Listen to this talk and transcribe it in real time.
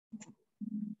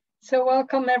So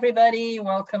welcome everybody,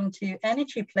 welcome to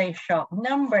Energy Playshop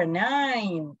number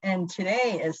 9. And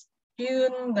today is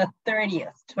June the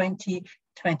 30th,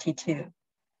 2022.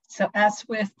 So as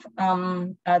with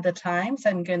other times,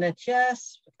 I'm gonna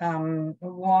just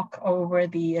walk over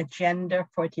the agenda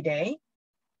for today.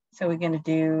 So we're gonna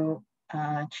do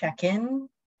check-in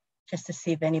just to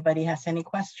see if anybody has any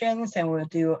questions, and we'll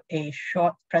do a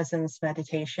short presence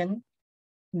meditation.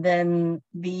 Then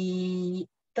the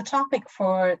topic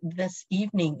for this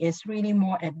evening is really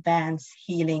more advanced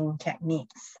healing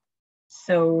techniques.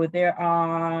 So there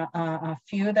are a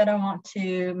few that I want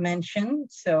to mention.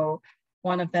 So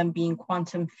one of them being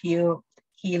quantum field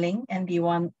healing, and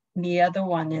the other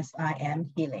one is I am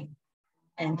healing.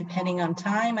 And depending on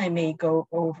time, I may go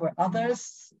over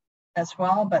others as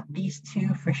well, but these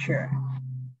two for sure.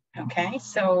 Okay,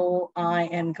 so I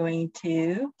am going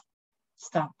to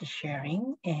stop the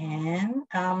sharing and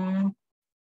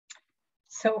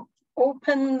so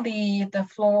open the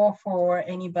floor for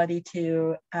anybody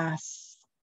to ask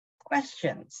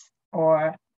questions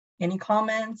or any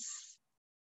comments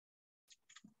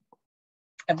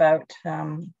about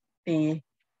the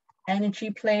Energy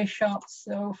Playshop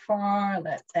so far.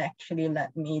 Let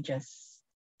me just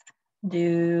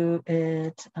do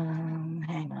it.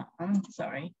 Hang on,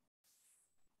 sorry.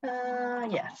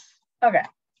 Yes, okay,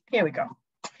 here we go.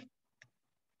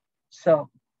 So,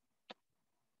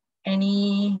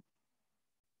 any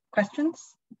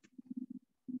questions?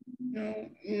 No,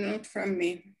 not from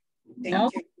me.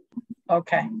 Thank you.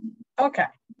 Okay.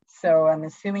 So I'm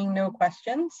assuming no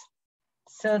questions.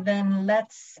 So then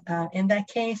let's, in that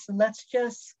case, let's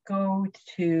just go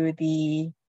to the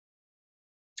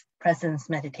presence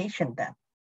meditation then.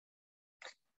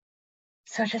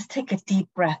 So just take a deep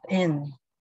breath in.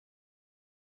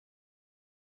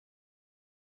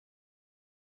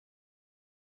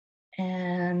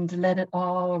 And let it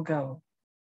all go.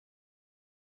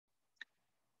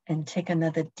 And take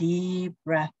another deep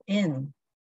breath in.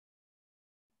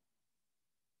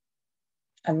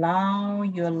 Allow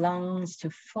your lungs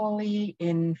to fully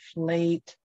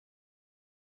inflate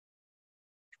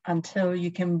until you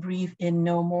can breathe in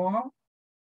no more.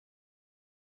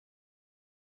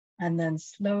 And then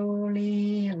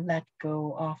slowly let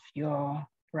go of your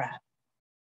breath.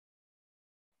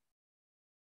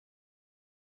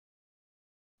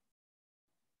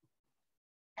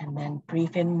 And then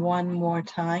breathe in one more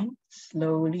time.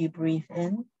 Slowly breathe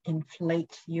in,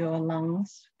 inflate your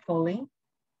lungs fully.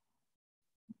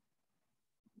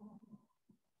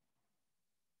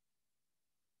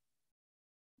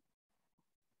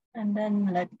 And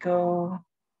then let go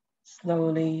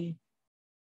slowly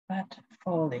but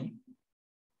fully.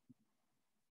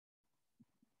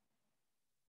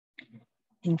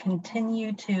 And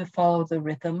continue to follow the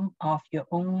rhythm of your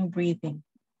own breathing.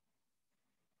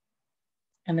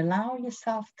 And allow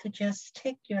yourself to just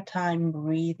take your time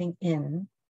breathing in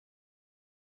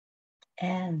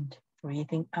and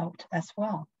breathing out as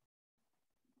well.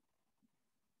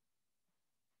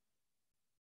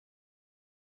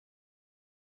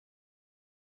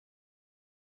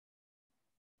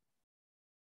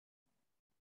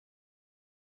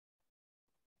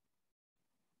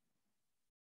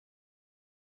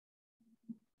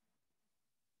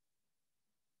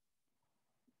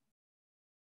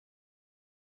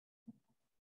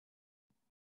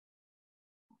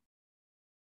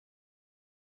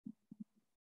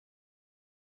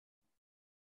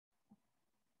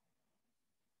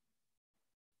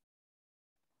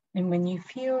 And when you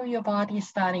feel your body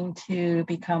starting to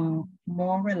become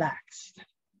more relaxed,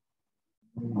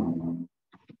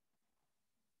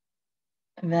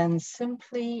 then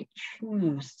simply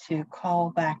choose to call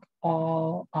back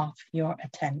all of your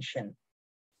attention.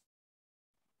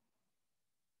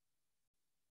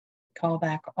 Call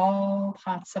back all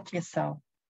parts of yourself.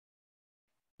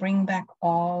 Bring back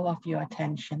all of your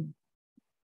attention.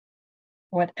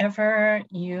 Whatever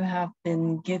you have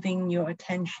been giving your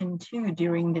attention to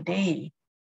during the day,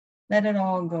 let it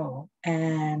all go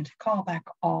and call back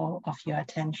all of your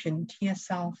attention to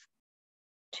yourself,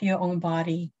 to your own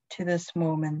body, to this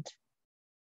moment.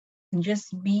 And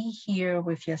just be here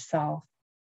with yourself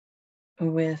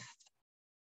with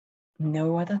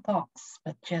no other thoughts,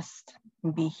 but just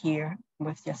be here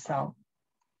with yourself.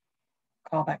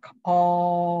 Call back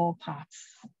all parts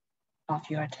of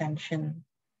your attention.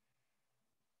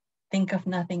 Think of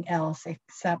nothing else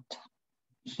except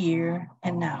here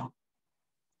and now.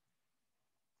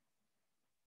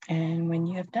 And when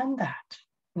you have done that,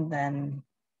 then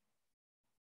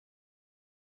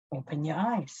open your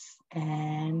eyes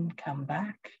and come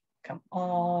back. Come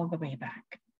all the way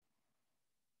back.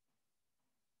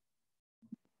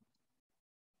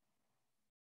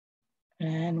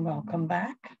 And welcome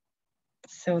back.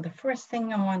 So the first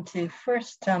thing I want to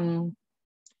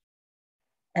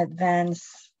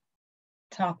advance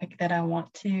topic that I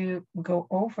want to go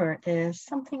over is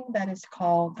something that is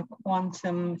called the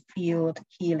quantum field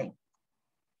healing.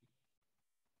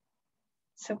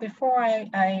 So before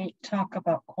I talk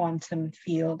about quantum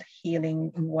field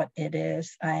healing and what it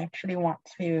is, I actually want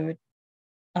to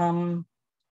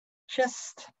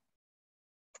just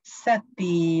set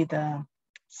the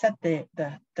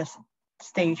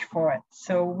stage for it.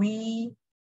 So we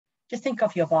just think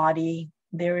of your body.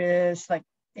 There is like,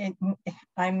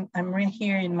 I'm right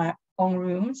here in my own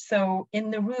room. So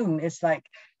in the room, it's like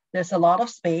there's a lot of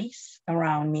space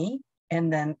around me,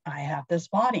 and then I have this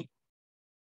body.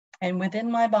 And within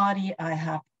my body, I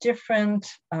have different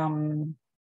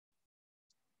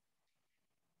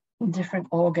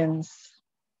organs.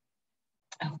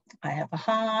 I have a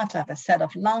heart, I have a set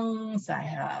of lungs, I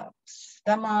have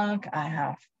stomach, I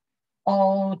have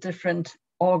all different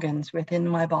organs within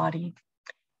my body.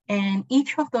 And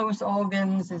each of those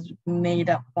organs is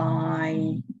made up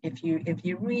by, if you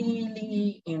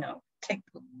really, take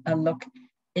a look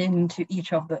into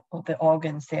each of the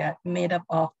organs, they are made up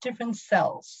of different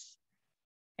cells.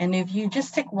 And if you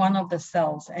just take one of the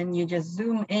cells and you just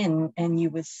zoom in, and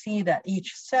you would see that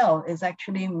each cell is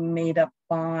actually made up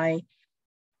by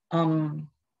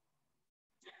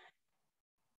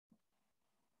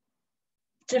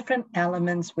different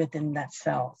elements within that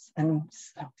cells. And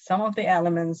some of the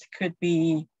elements could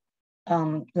be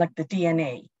like the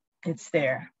DNA, it's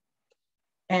there.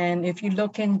 And if you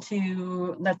look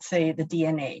into, let's say, the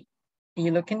DNA,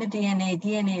 you look into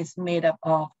DNA is made up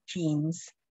of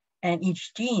genes, and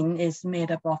each gene is made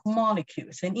up of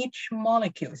molecules, and each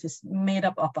molecule is made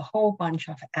up of a whole bunch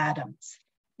of atoms.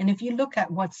 And if you look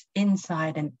at what's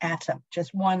inside an atom,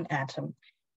 just one atom,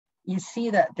 you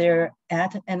see that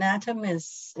an atom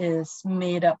is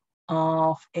made up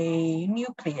of a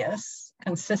nucleus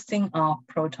consisting of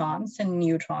protons and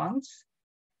neutrons.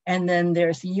 And then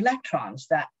there's electrons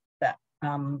that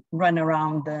run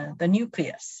around the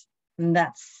nucleus. And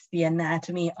that's the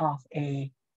anatomy of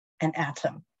an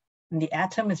atom. And the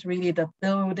atom is really the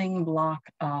building block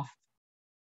of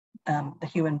the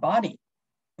human body.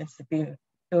 It's the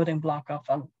building block of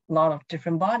a lot of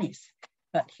different bodies,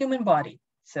 but human body.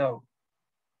 So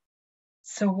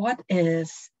what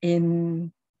is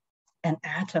in an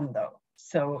atom though?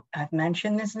 So I've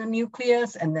mentioned there's the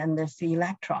nucleus, and then there's the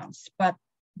electrons, but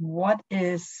what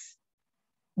is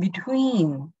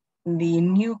between the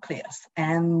nucleus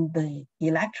and the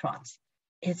electrons?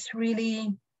 It's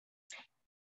really,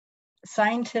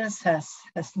 scientists has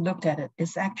looked at it.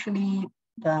 It's actually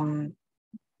the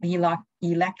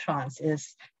electrons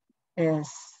is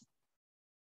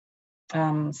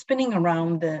spinning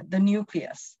around the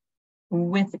nucleus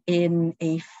within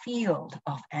a field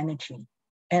of energy.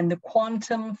 And the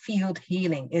quantum field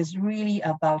healing is really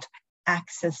about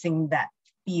accessing that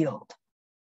field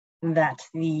that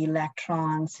the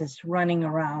electrons is running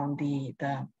around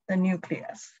the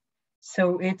nucleus.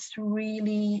 So it's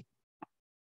really,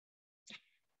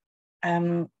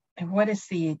 what is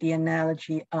the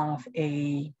analogy of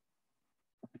a,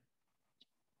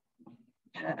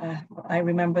 I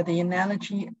remember the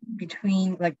analogy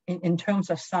between, like in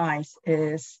terms of size,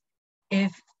 is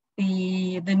if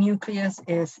the nucleus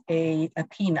is a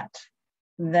peanut,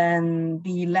 then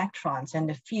the electrons and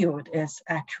the field is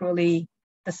actually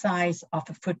the size of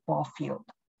a football field.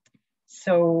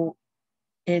 So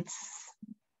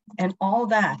and all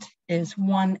that is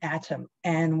one atom,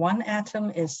 and one atom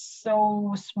is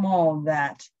so small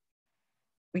that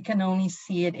we can only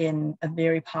see it in a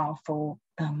very powerful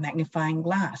magnifying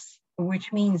glass,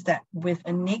 which means that with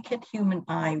a naked human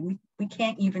eye, we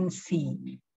can't even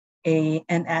see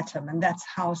an atom, and that's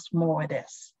how small it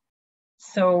is.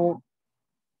 So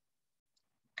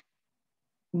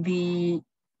the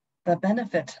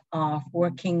benefit of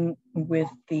working with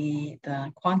the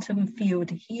quantum field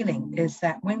healing is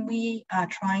that when we are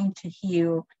trying to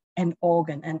heal an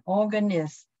organ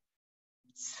is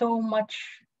so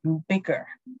much bigger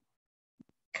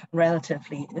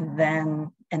relatively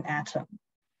than an atom.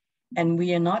 And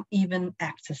we are not even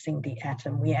accessing the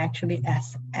atom. We are actually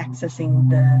accessing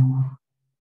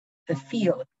the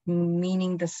field,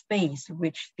 meaning the space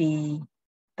which the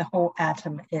whole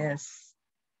atom is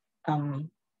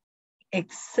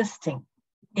existing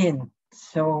in.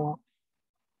 So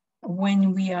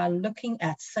when we are looking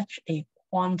at such a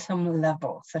quantum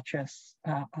level, such as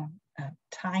a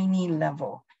tiny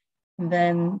level,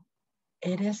 then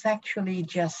it is actually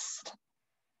just,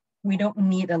 we don't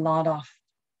need a lot of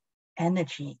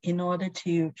energy in order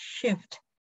to shift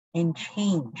and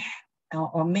change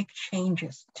or make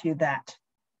changes to that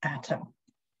atom.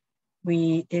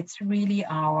 It's really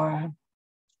the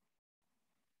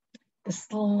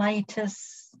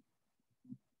slightest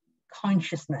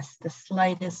consciousness, the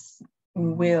slightest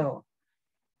will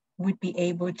would be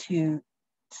able to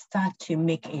start to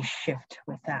make a shift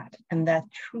with that. And that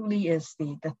truly is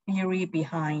the theory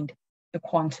behind the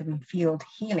quantum field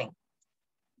healing,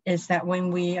 is that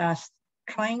when we are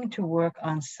trying to work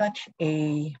on such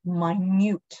a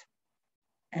minute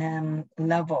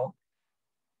level,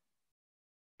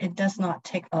 it does not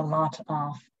take a lot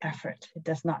of effort. It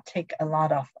does not take a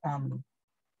lot of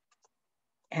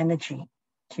energy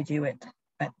to do it.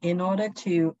 But in order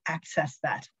to access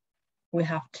that, we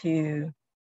have to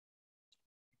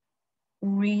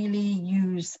really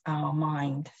use our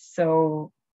mind.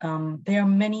 So there are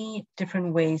many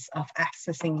different ways of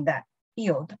accessing that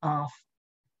field of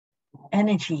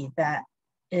energy that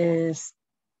is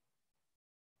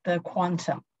the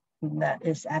quantum, that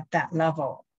is at that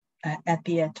level, at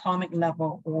the atomic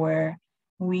level, where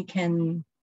we can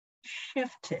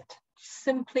shift it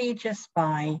simply just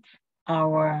by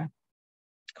our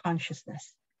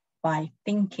consciousness, by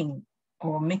thinking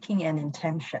or making an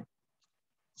intention.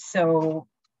 So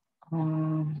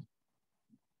the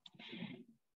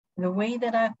way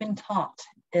that I've been taught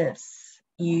is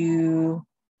you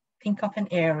think of an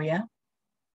area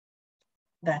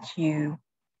that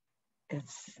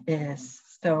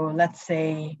so let's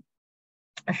say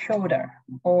a shoulder,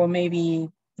 or maybe,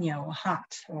 a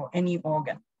heart, or any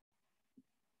organ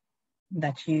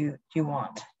that you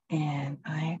want. And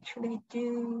I actually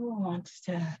do want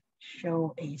to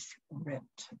show a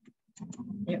script.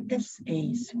 There is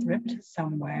a script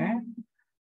somewhere.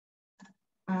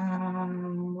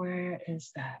 Where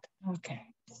is that? Okay,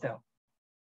 so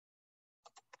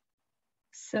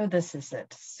this is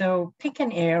it. So pick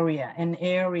an area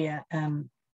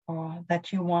or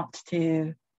that you want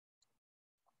to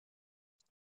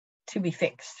be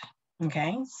fixed.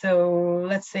 Okay, so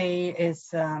let's say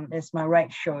it's my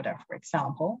right shoulder, for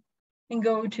example, and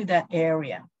go to that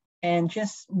area and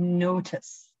just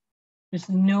notice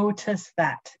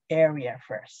that area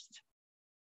first.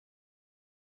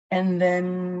 And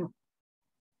then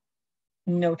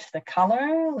note the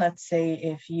color. Let's say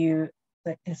if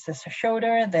is this a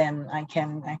shoulder, then I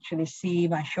can actually see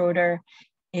my shoulder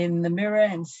in the mirror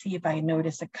and see if I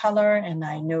notice a color, and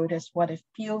I notice what it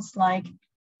feels like.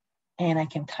 And I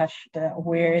can touch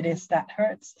where it is that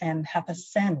hurts and have a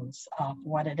sense of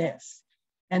what it is.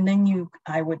 And then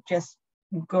I would just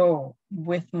go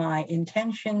with my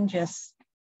intention, just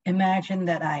imagine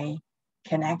that I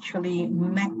can actually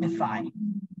magnify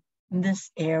this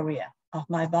area of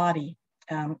my body.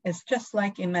 It's just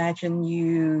like, imagine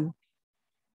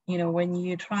when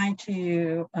you try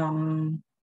to,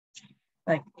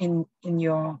 like in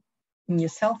your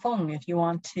cell phone, if you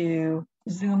want to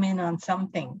zoom in on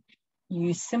something,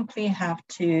 you simply have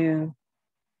to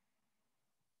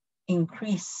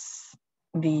increase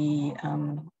the,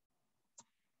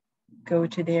 go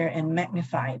to there and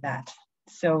magnify that.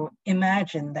 So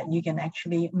imagine that you can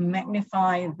actually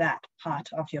magnify that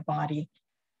part of your body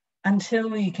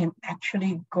until you can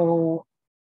actually go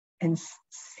and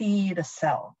see the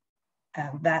cell,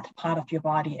 that part of your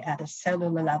body at a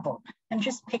cellular level, and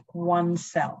just pick one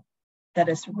cell that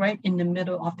is right in the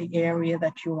middle of the area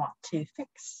that you want to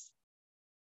fix.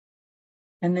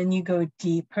 And then you go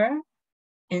deeper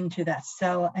into that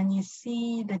cell and you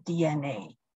see the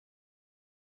DNA.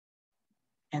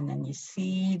 And then you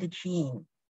see the gene.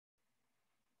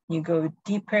 You go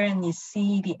deeper and you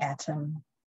see the atom.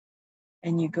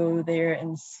 And you go there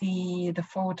and see the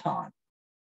photon,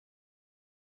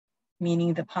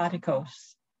 meaning the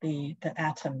particles, the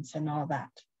atoms and all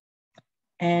that.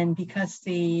 And because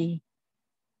the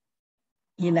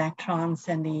electrons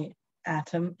and the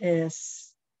atom is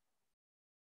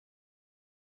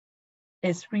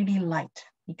really light,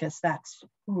 because that's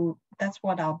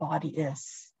what our body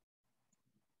is.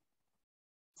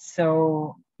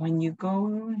 So when you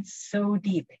go so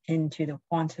deep into the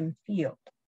quantum field,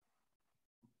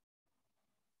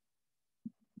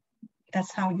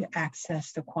 that's how you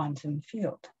access the quantum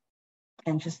field.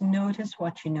 And just notice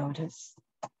what you notice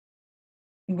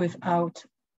without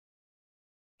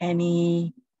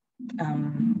any,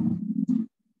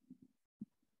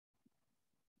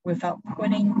 without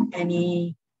putting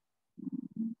any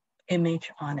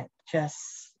image on it.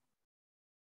 Just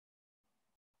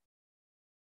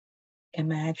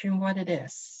imagine what it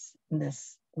is,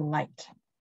 this light.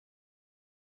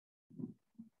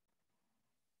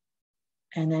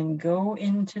 And then go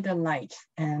into the light,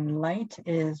 and light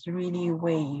is really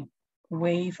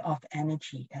wave of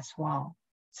energy as well.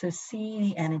 So see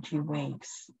the energy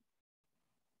waves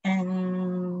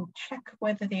and check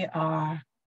whether they are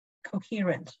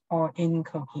coherent or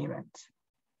incoherent.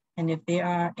 And if they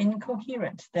are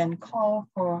incoherent, then call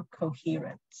for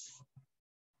coherence.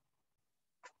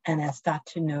 And I start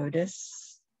to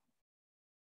notice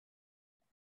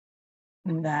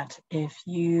that if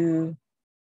you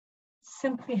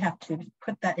simply have to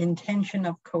put that intention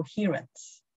of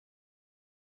coherence,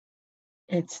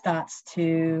 it starts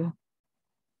to,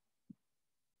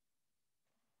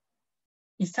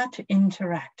 you start to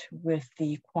interact with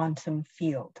the quantum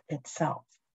field itself.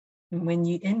 And when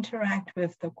you interact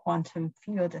with the quantum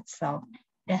field itself,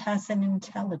 it has an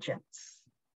intelligence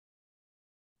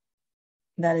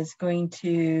that is going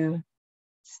to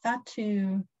start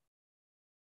to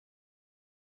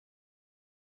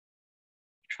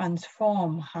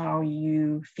transform how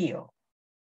you feel.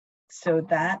 So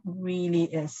that really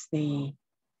is the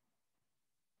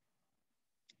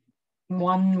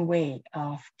one way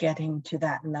of getting to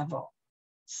that level.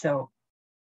 So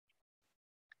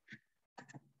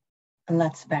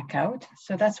let's back out.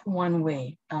 So that's one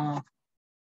way of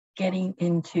getting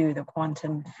into the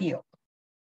quantum field.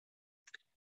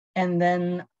 And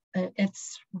then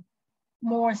it's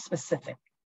more specific.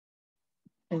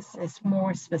 It's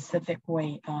more specific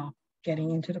way of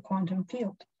getting into the quantum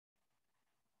field.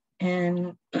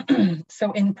 And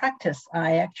so in practice,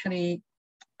 I actually,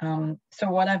 so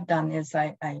what I've done is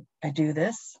I do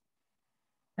this.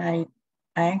 I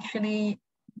actually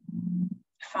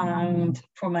found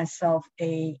for myself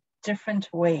a different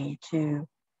way to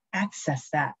access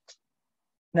that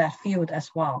field as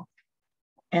well.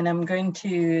 And I'm going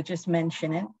to just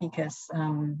mention it because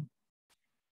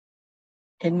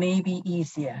it may be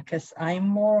easier, because I'm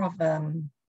more of a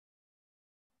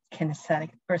kinesthetic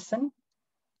person.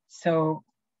 So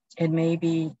it may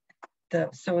be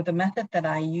the method that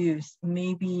I use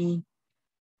maybe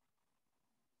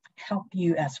help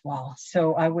you as well.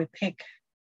 So I would pick,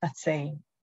 let's say,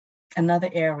 another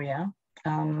area.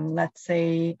 Let's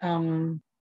say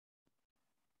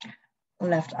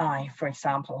left eye, for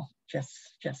example,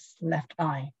 just left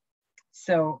eye.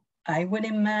 So I would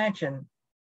imagine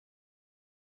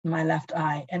my left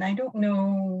eye, and I don't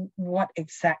know what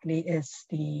exactly is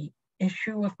the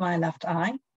issue with my left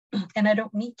eye, and I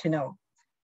don't need to know.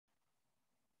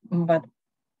 But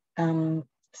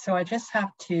so I just have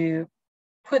to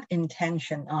put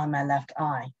intention on my left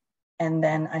eye, and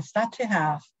then I start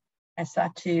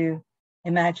to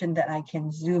imagine that I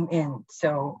can zoom in.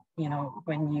 So, you know,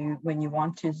 when you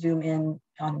want to zoom in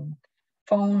on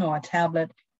phone or a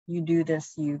tablet, you do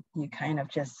this, you kind of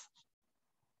just,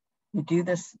 you do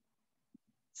this.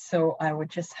 So I would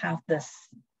just have this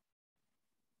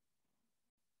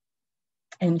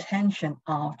intention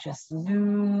of just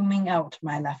zooming out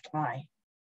my left eye.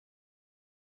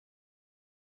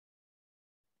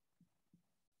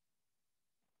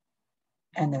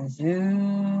 And then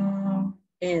zoom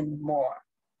in more.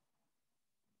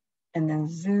 And then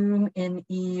zoom in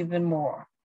even more.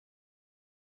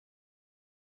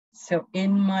 So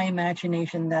in my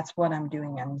imagination, that's what I'm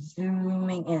doing. I'm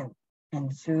zooming in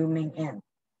and zooming in.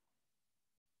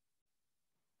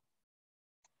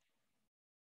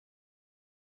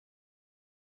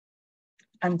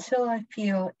 Until I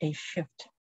feel a shift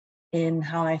in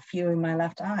how I feel in my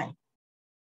left eye.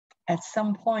 At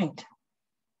some point,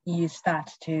 you start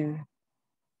to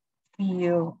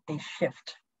feel a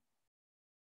shift.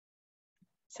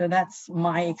 So that's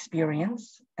my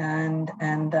experience. And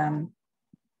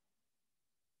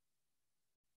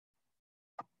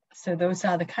so those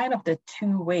are the kind of the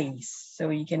two ways. So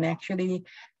you can actually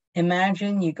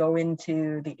imagine you go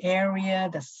into the area,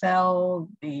 the cell,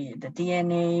 the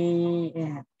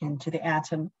DNA, into the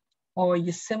atom, or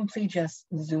you simply just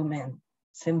zoom in,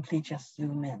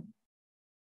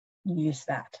 Use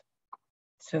that.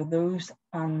 So those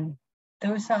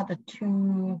are the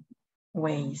two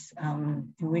ways.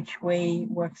 Which way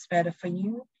works better for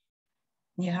you?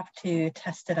 You have to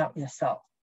test it out yourself,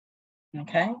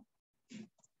 okay?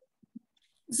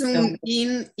 Zoom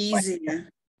in easier.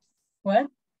 What?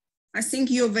 I think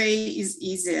your way is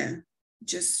easier.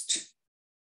 Just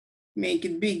make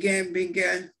it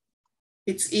bigger.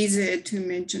 It's easier to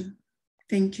imagine.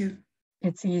 Thank you.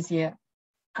 It's easier.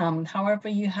 However,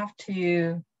 you have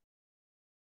to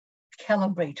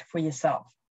calibrate for yourself.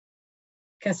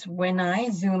 Because when I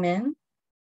zoom in,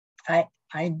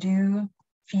 I do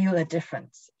feel a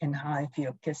difference in how I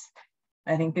feel. Because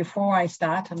I think before I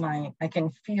start, I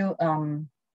can feel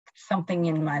something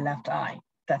in my left eye.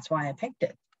 That's why I picked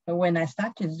it. But when I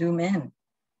start to zoom in,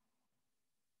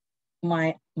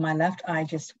 my left eye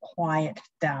just quiet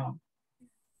down.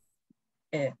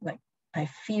 It like I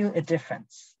feel a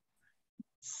difference.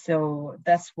 So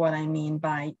that's what I mean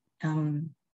by,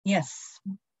 yes,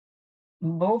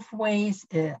 both ways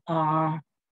are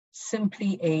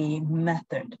simply a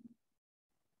method.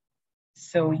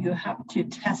 So you have to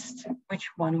test which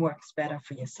one works better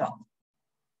for yourself.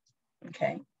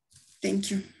 Okay. Thank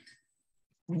you.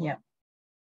 Yeah.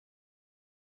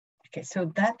 Okay,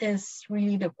 so that is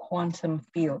really the quantum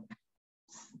field.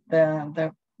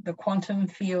 The quantum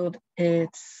field,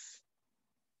 it's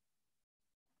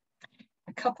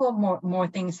a couple of more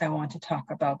things I want to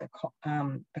talk about the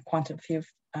quantum field.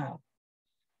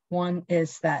 One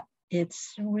is that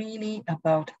it's really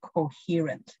about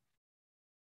coherence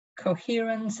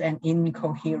and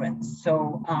incoherence.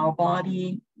 So our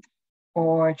body,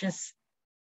 or just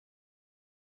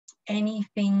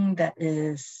anything that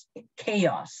is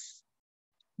chaos,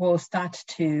 will start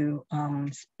to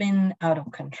spin out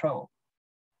of control.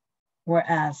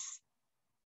 Whereas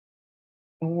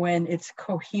when it's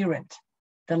coherent,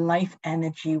 the life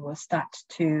energy will start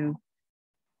to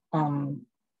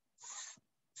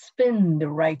spin the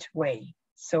right way.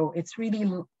 So it's really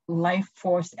life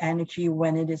force energy.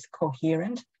 When it is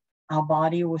coherent, our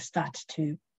body will start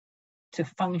to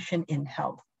function in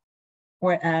health.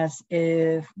 Whereas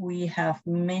if we have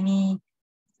many,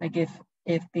 like if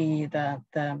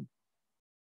the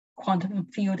quantum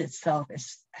field itself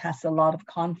has a lot of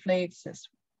conflicts, it's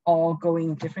all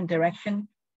going in different direction,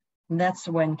 that's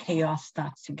when chaos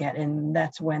starts to get in.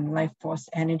 That's when life force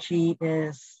energy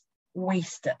is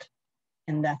wasted.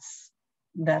 And that's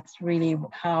really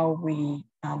how we,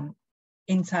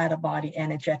 inside the body,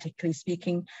 energetically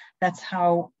speaking, that's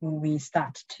how we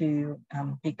start to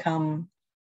become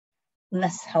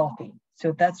less healthy.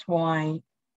 So that's why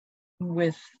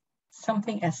with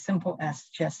something as simple as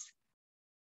just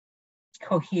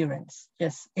coherence,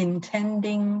 just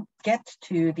intending, get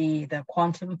to the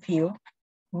quantum field,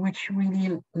 which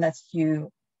really lets you,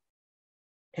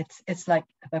 it's like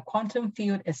the quantum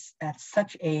field is at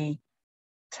such a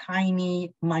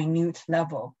tiny, minute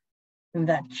level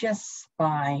that just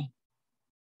by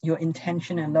your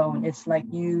intention alone, it's like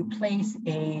you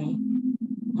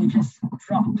just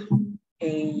drop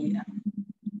a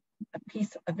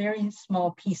very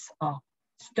small piece of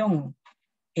stone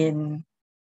in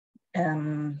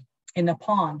a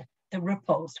pond. The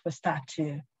ripples will start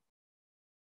to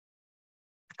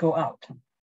go out.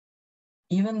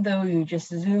 Even though you just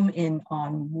zoom in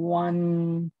on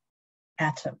one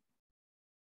atom,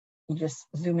 you just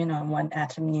zoom in on one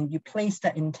atom and you place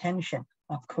that intention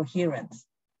of coherence,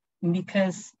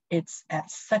 because it's at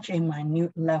such a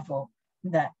minute level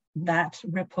that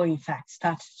ripple effect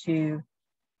starts to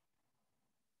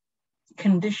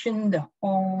condition the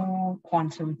whole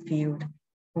quantum field,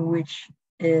 which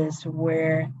is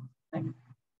where like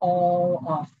all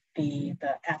of the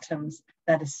atoms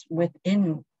that is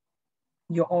within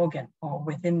your organ or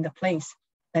within the place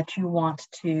that you want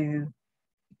to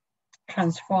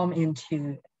transform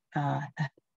into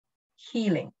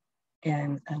healing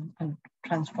and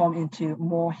transform into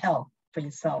more health for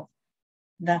yourself.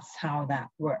 That's how that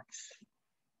works.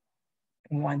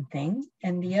 One thing.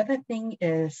 And the other thing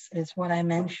is what I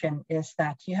mentioned, is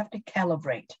that you have to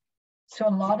calibrate. So a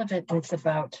lot of it is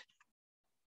about,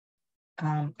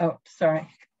 oh, sorry.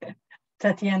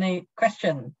 Tatiana,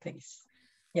 question, please.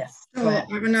 Yes. So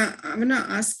I'm gonna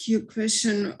ask you a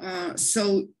question.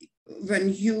 So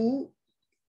when you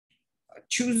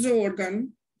choose the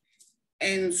organ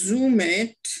and zoom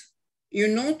it, you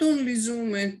not only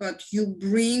zoom it, but you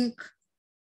bring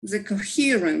the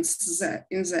coherence that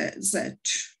in that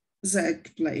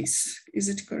place. Is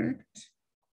it correct?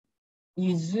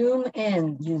 You zoom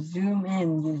in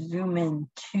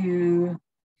to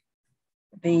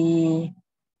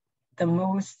the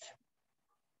most.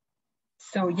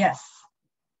 So yes,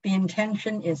 the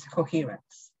intention is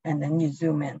coherence, and then you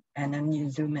zoom in, and then you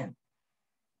zoom in.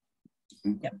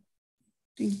 Yep.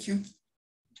 Thank you.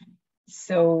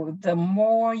 So the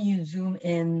more you zoom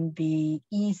in, the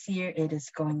easier it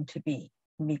is going to be,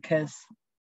 because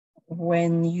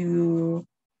when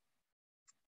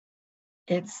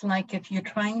it's like if you're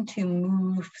trying to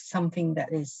move something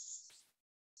that is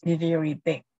very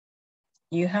big,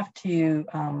 you have to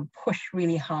push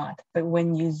really hard. But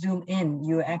when you zoom in,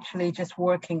 you're actually just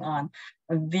working on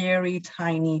a very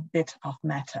tiny bit of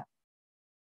matter.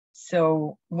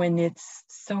 So when it's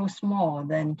so small,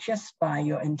 then just by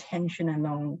your intention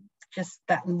alone, just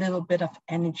that little bit of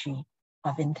energy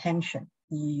of intention,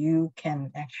 you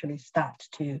can actually start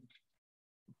to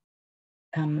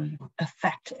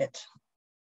affect it.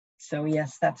 So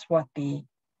yes, that's what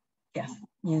yes,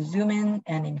 you zoom in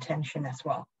and intention as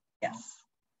well. Yes,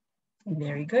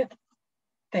 very good.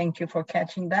 Thank you for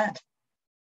catching that.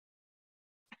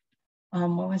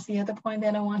 What was the other point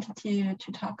that I wanted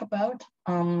to talk about?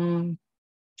 Oh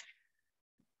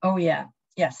yeah,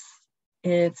 yes.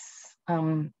 It's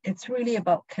really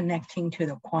about connecting to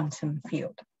the quantum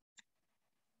field.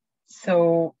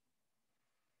 So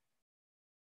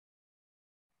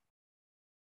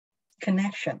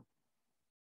connection.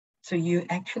 So you're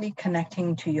actually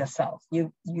connecting to yourself.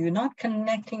 You're not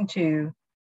connecting to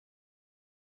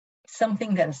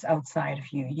something that is outside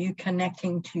of you. You're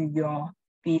connecting to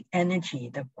the energy,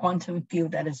 the quantum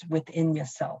field that is within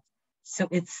yourself. So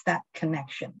it's that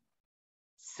connection.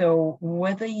 So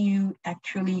whether you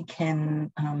actually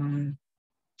can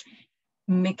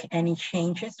make any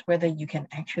changes, whether you can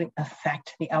actually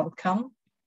affect the outcome,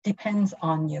 depends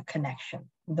on your connection.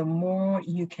 The more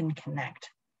you can connect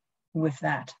with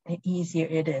that, the easier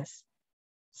it is.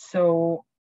 So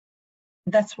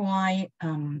that's why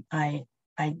I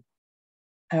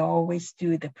always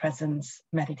do the presence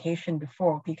meditation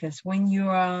before, because when you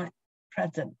are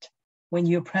present, when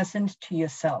you're present to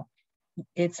yourself,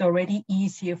 it's already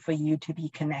easier for you to be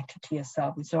connected to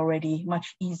yourself. It's already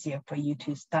much easier for you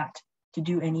to start to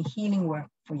do any healing work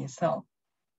for yourself.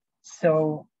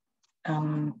 So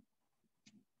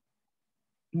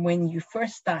when you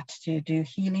first start to do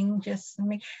healing, just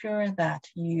make sure that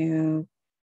you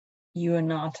are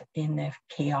not in a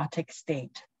chaotic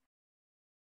state.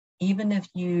 Even if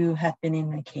you have been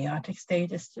in a chaotic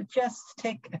state, is to just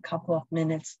take a couple of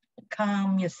minutes to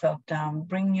calm yourself down,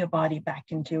 bring your body back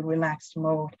into relaxed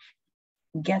mode,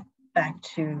 get back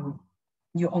to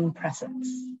your own presence.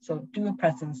 So do a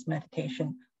presence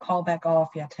meditation, call back all of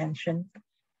your attention.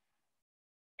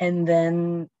 And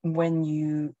then when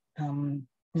you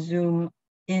zoom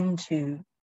into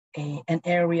an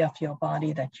area of your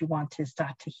body that you want to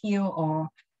start to heal or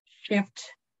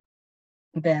shift,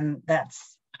 then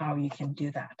that's how you can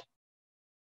do that.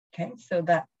 Okay, so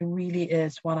that really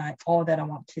is all that I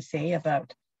want to say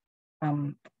about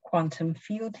quantum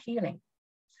field healing.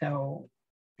 So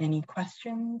any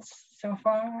questions so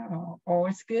far, or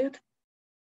it's good?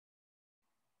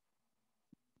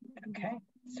 Okay,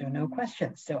 so no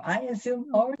questions. So I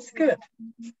assume all is good.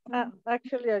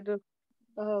 Actually, I do.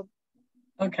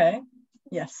 Okay,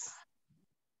 yes.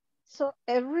 So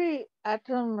every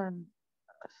atom and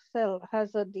cell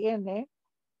has a DNA.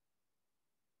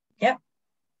 Yep.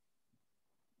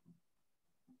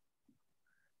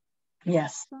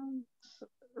 Yes. It's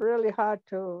really hard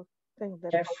to think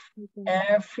that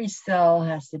every cell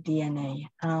has the DNA.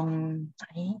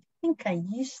 I think I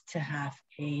used to have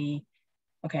okay,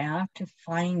 I have to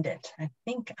find it. I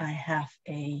think I have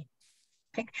a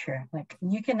picture. Like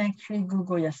you can actually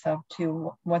Google yourself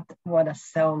to what a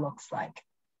cell looks like.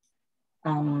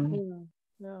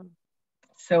 Yeah.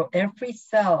 So every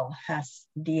cell has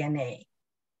DNA.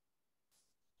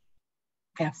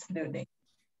 Absolutely.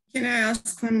 Can I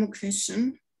ask one more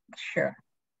question? Sure.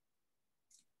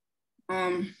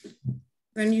 When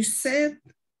you said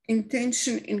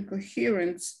intention in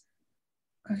coherence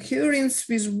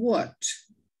with what?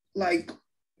 Like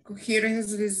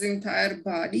coherence with the entire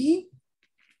body?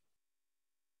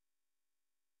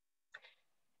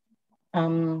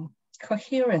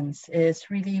 Coherence is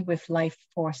really with life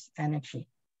force energy.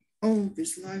 Oh,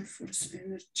 with life force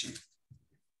energy.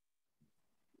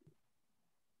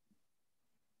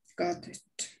 Got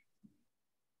it.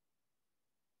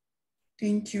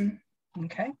 Thank you.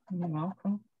 Okay, you're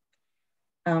welcome.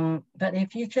 But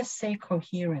if you just say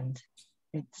coherent,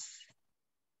 it's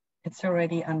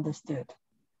already understood.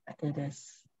 It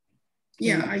is.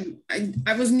 Yeah,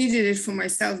 I was needed it for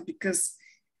myself because,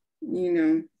 you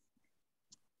know.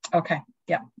 Okay,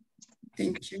 yeah.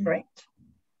 Thank you. Great.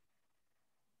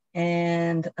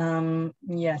 And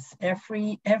yes,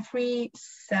 every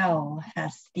cell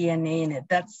has DNA in it.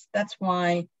 That's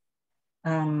why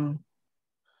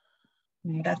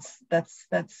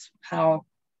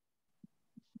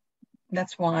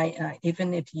that's why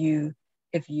even if you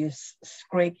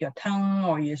scrape your tongue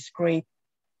or you scrape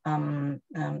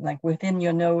like within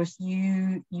your nose,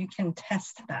 you can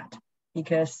test that,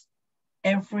 because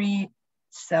every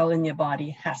cell in your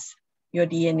body has your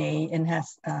DNA and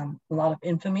has a lot of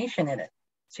information in it.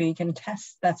 So you can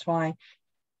test. That's why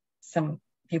some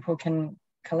people can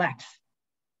collect,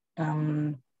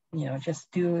 just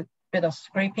do a bit of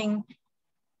scraping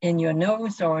in your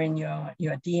nose or in your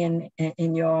DNA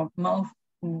in your mouth.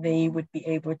 They would be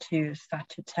able to start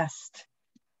to test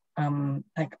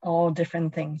like all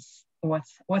different things,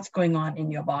 what's going on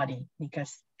in your body,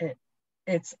 because it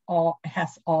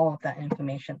has all of that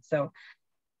information. So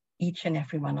each and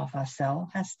every one of our cells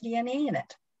has DNA in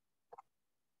it.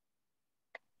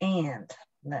 And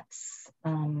let's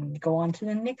go on to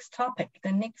the next topic.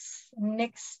 The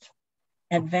next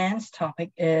advanced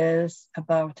topic is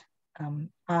about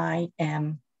I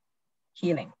am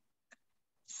healing.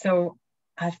 So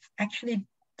I've actually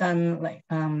done like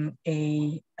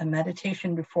a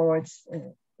meditation before.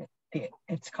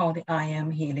 It's called the I am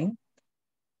healing.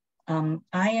 I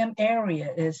am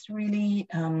area is really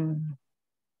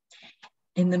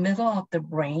in the middle of the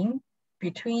brain,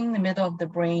 between the middle of the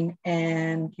brain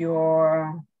and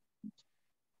your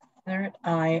third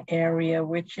eye area,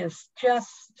 which is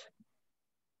just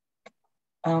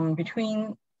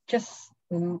between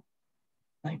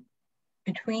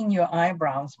your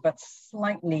eyebrows, but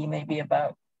slightly, maybe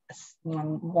about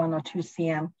 1 or 2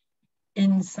 cm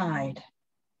inside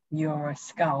your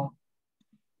skull.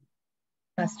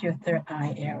 That's your third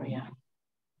eye area.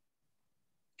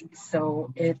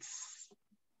 So it's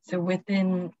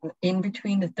in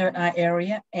between the third eye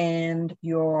area and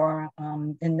your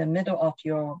in the middle of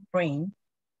your brain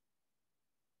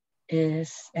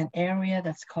is an area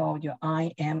that's called your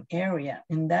I am area,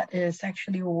 and that is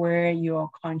actually where your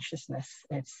consciousness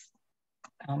is.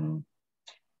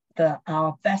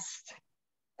 Our best,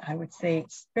 I would say,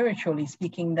 spiritually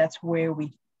speaking, that's where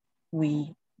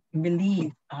we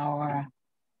believe our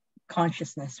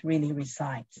consciousness really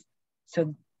resides.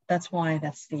 So that's why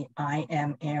that's the I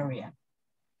am area.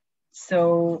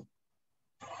 So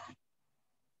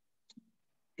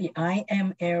the I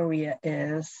am area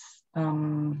is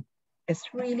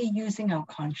it's really using our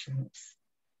consciousness,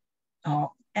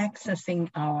 accessing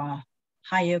our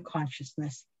higher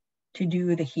consciousness to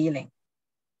do the healing.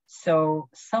 So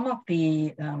some of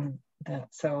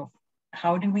so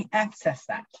how do we access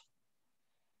that?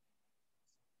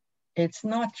 It's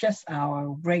not just our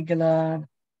regular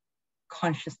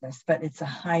consciousness, but it's a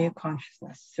higher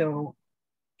consciousness. So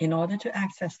in order to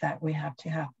access that, we have to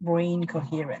have brain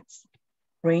coherence.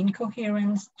 Brain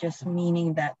coherence just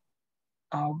meaning that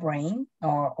our brain,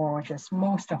 or just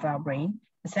most of our brain,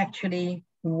 is actually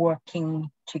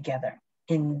working together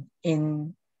in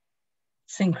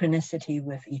synchronicity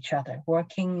with each other,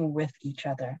 working with each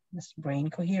other. This brain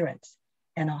coherence,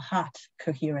 and our heart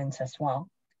coherence as well.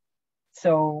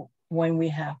 So when we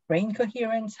have brain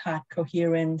coherence, heart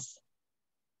coherence,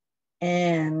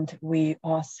 and we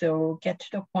also get to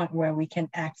the point where we can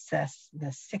access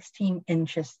the 16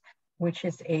 inches, which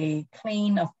is a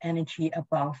plane of energy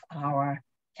above our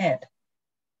head.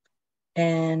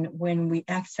 And when we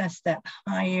access that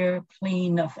higher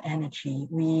plane of energy,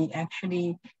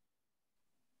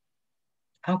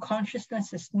 our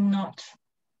consciousness is not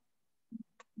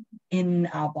in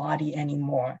our body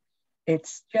anymore.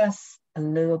 It's just a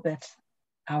little bit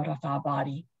out of our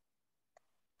body.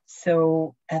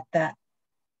 So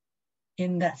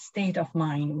in that state of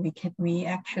mind, we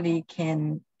actually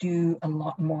can do a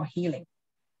lot more healing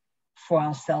for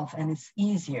ourselves, and it's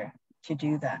easier to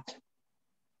do that.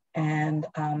 And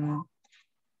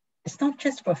it's not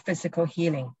just for physical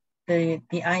healing. The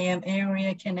I am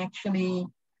area can actually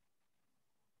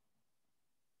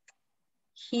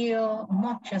heal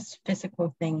not just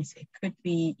physical things. It could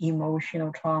be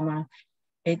emotional trauma.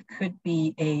 It could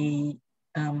be a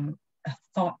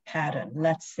thought pattern.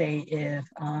 Let's say if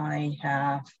I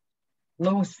have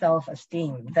low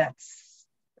self-esteem, that's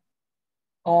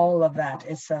all of that.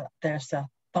 There's a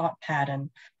thought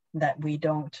pattern that we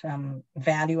don't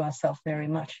value ourselves very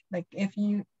much. Like if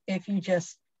you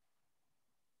just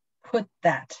put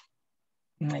that,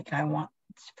 like I want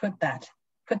to put that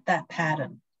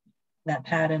pattern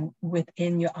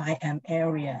within your I am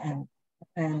area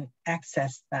and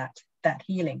access that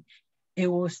healing, it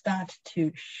will start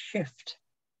to shift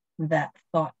that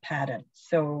thought pattern.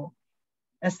 So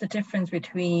that's the difference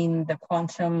between the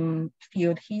quantum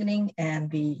field healing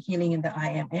and the healing in the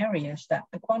I am areas, that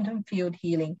the quantum field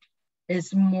healing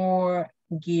is more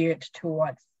geared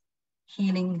towards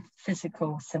healing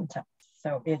physical symptoms.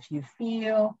 So if you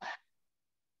feel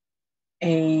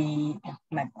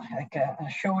like a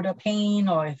shoulder pain,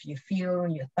 or if you feel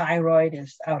your thyroid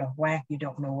is out of whack, you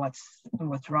don't know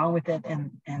what's wrong with it,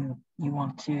 and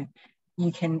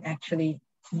you can actually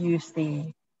use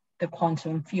the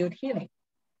quantum field healing.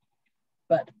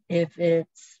 But if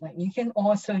it's like, you can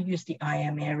also use the I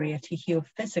am area to heal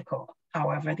physical.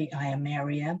 However, the I am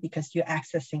area, because you're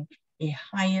accessing a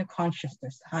higher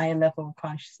consciousness, higher level of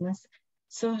consciousness.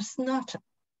 So it's not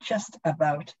just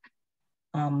about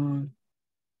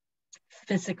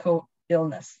physical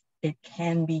illness. It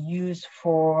can be used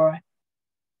for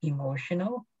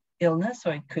emotional illness,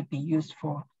 or it could be used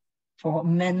for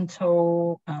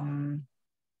mental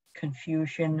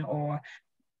confusion, or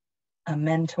a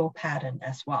mental pattern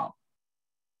as well,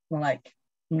 like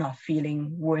not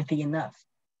feeling worthy enough.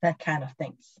 that kind of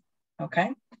things,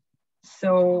 okay?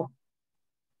 So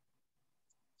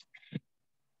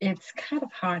it's kind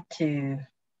of hard to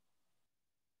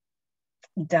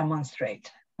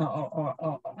demonstrate,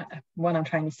 or what I'm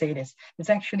trying to say is, it's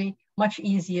actually much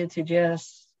easier to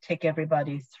just take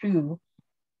everybody through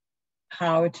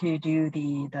how to do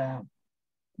the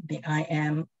I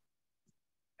am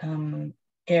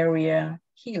area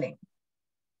healing,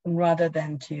 rather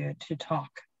than to talk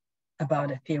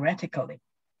about it theoretically.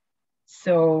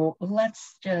 So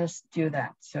let's just do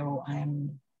that. So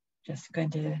I'm just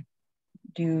going to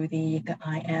do the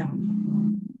I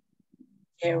am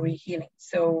area healing.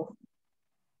 So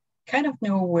kind of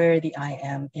know where the I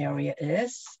am area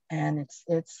is, and it's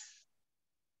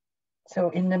so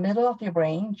in the middle of your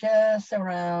brain, just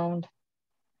around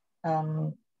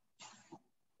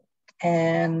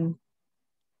and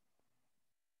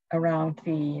around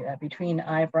the between the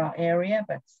eyebrow area,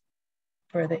 but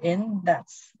further in,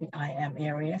 that's the I am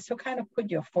area. So kind of put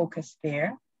your focus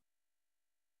there.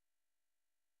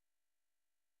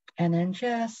 And then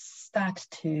just start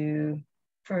to,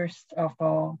 first of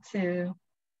all, to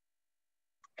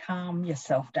calm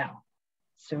yourself down.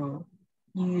 So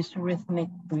use rhythmic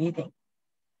breathing.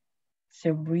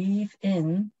 So breathe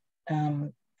in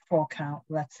 4 count,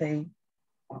 let's say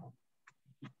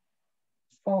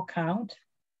 4 count,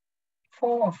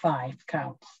 4 or 5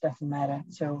 counts, doesn't matter.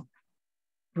 So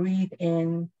breathe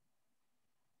in,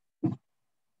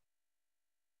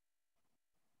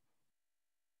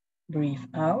 breathe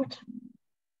out.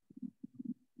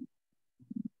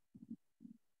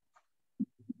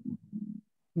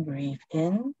 Breathe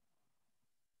in.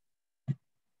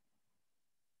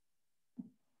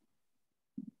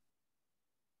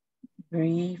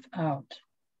 Breathe out.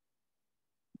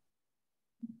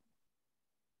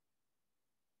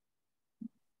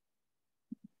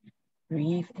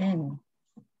 Breathe in.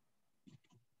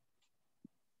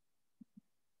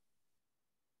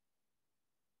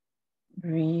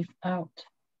 Breathe out.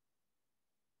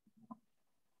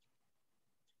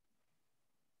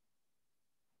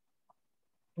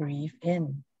 Breathe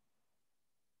in.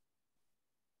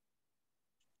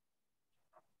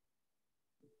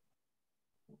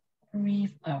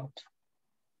 Breathe out.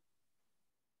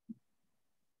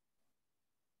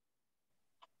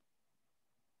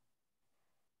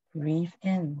 Breathe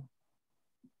in.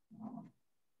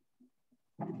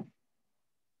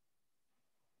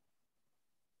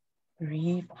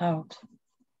 Breathe out.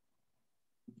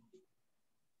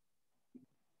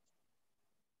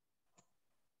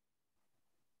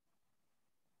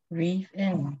 Breathe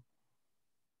in.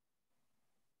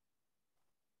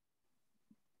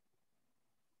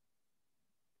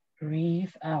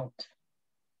 Breathe out.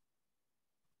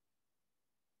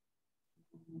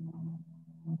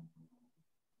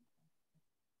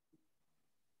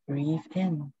 Breathe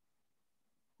in.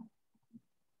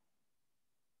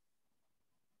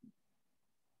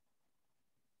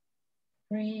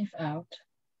 Breathe out.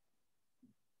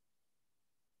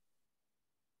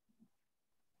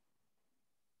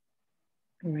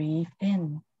 Breathe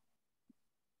in.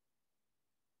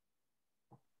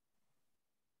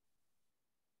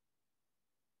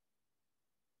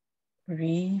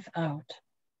 Breathe out.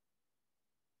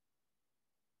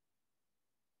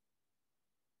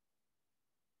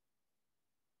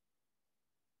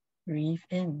 Breathe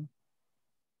in.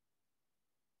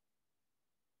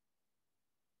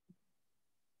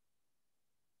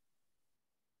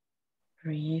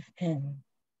 Breathe in.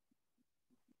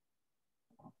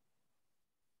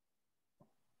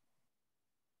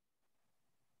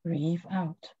 Breathe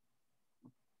out.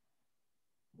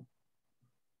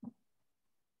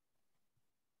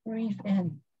 Breathe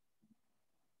in.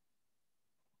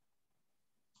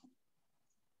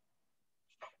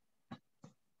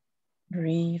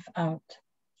 Breathe out.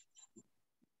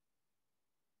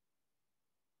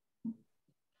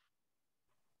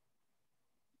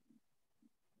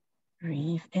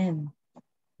 Breathe in.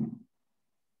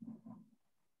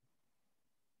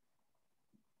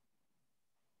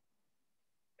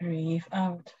 Breathe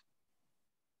out.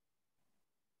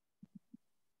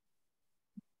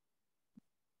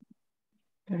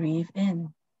 Breathe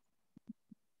in.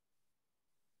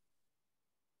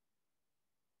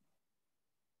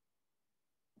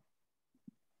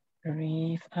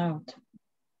 Breathe out.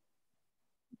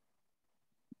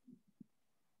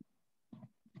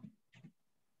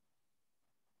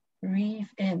 Breathe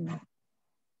in.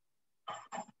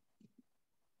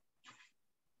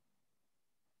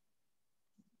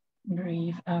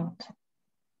 Breathe out.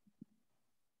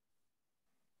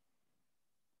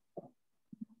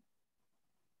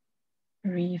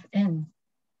 Breathe in.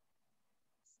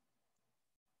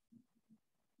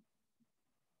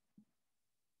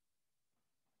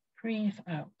 Breathe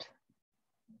out.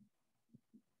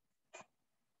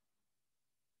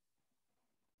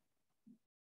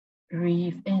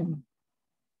 Breathe in.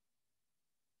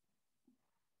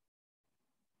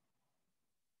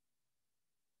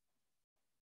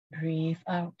 Breathe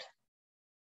out.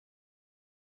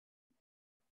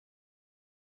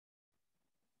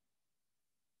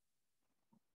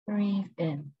 Breathe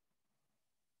in.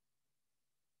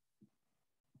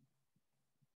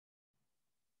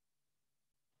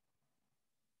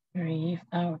 Breathe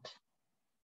out.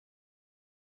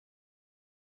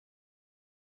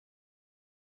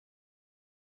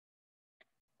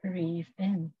 Breathe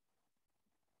in.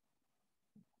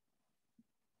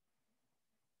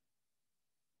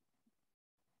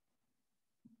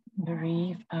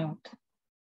 Breathe out.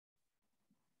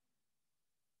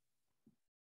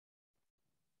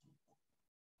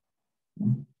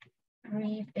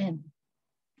 Breathe in.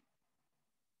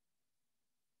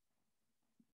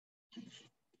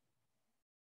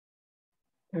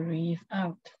 Breathe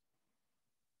out.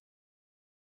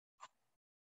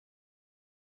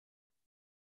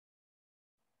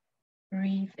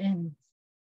 Breathe in.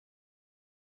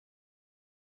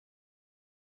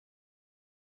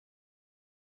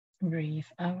 Breathe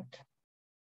out.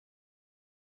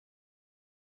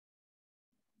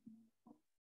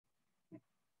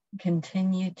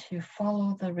 Continue to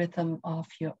follow the rhythm of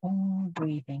your own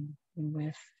breathing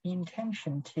with the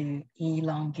intention to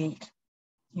elongate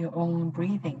your own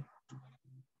breathing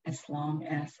as long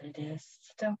as it is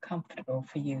still comfortable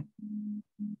for you.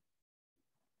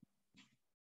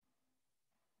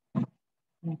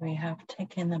 And we have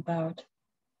taken about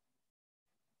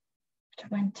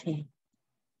 20,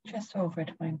 just over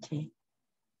 20,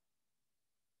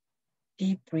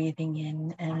 deep breathing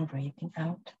in and breathing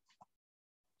out.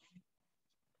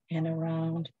 And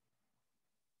around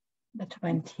the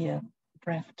 20th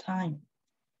breath time,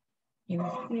 you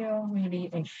will feel really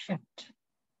a shift.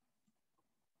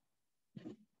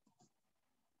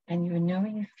 And you know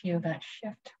you feel that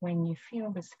shift when you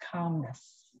feel this calmness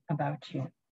about you.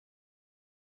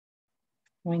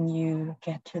 When you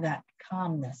get to that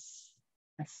calmness,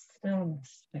 that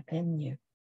stillness within you,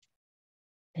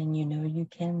 then you know you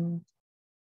can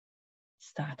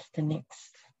start the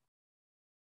next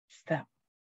step.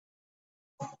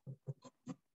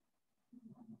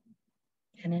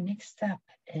 And the next step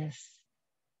is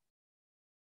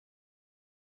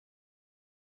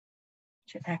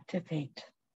to activate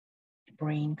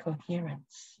brain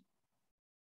coherence.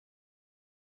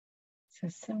 So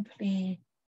simply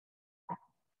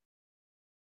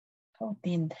hold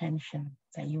the intention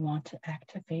that you want to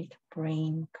activate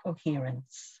brain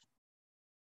coherence.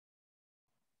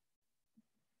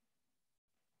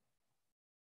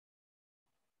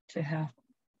 To have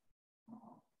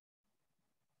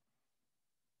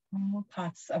all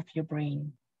parts of your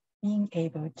brain being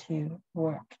able to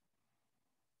work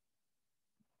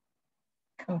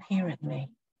coherently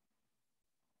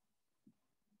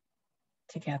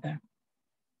together.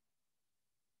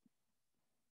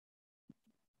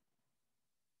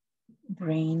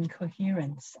 Brain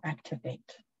coherence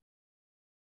activate.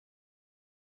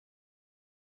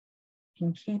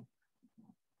 And keep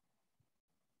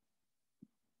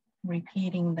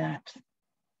repeating that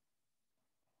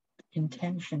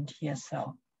intention to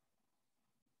yourself.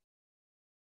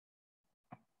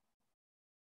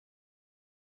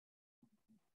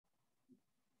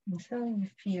 Until you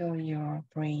feel your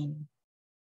brain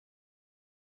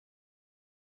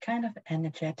kind of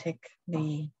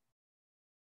energetically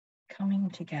coming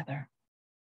together.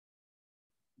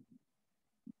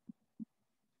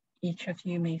 Each of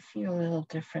you may feel a little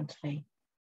differently.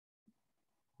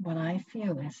 What I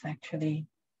feel is actually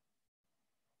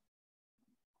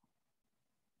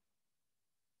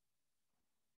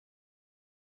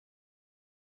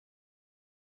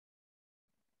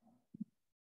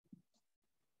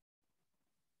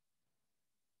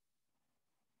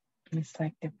it's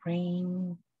like the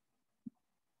brain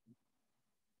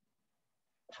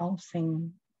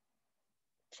pulsing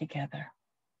together.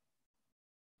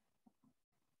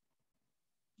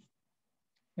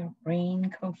 Your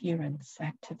brain coherence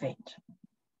activate.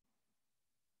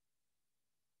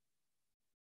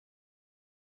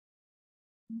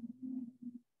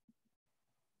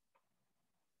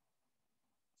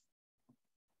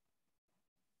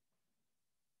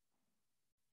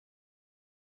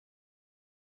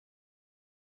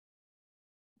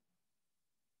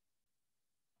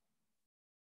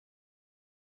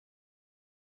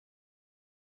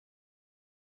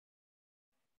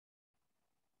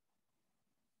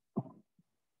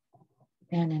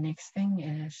 And the next thing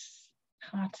is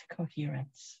heart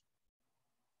coherence.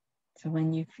 So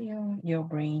when you feel your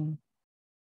brain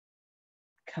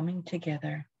coming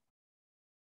together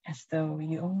as though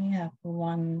you only have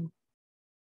one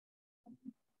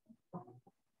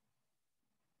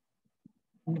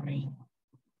brain,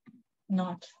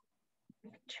 not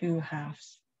two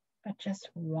halves, but just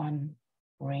one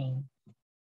brain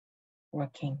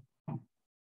working.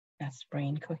 That's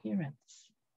brain coherence.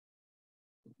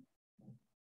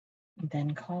 And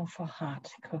then call for heart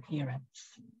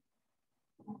coherence.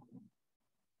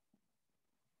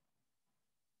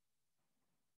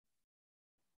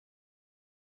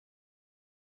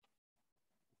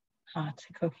 Heart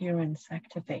coherence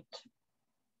activate.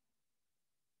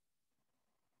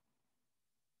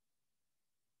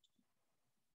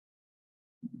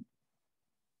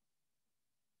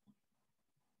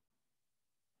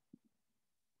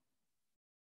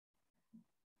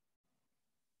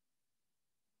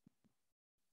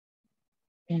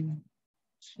 And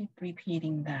keep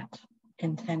repeating that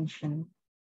intention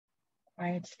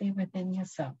quietly within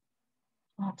yourself.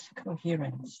 Heart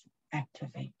coherence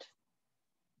activate.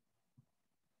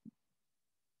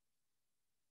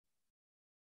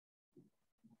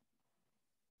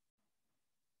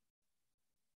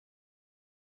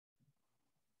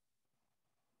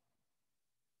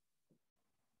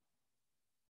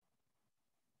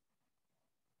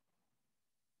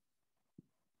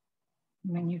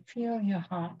 When you feel your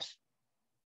heart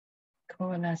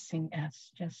coalescing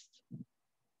as just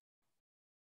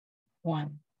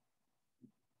one,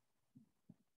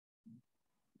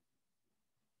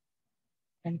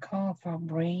 and call for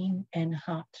brain and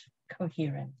heart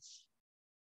coherence.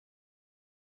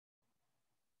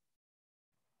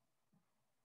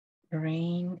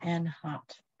 Brain and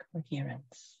heart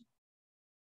coherence.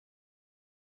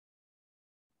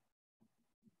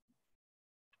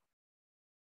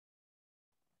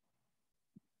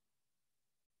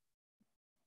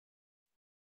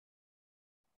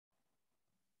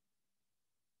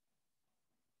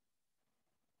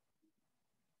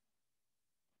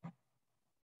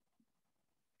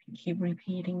 Keep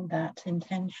repeating that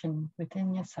intention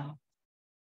within yourself.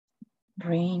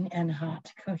 Brain and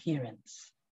heart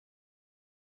coherence.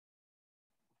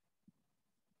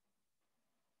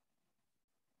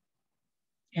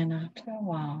 And after a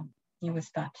while, you will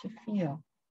start to feel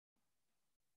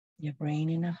your brain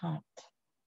and your heart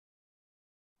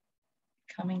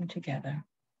coming together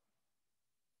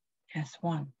as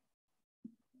one.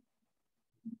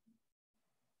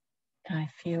 I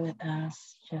feel it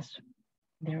as just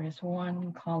there is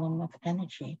one column of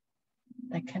energy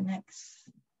that connects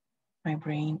my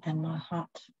brain and my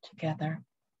heart together.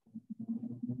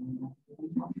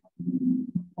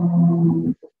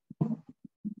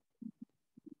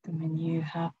 When you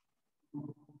have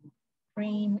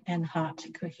brain and heart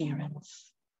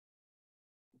coherence,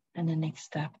 and the next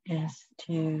step is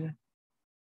to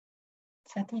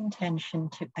set the intention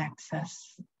to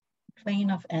access a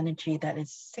plane of energy that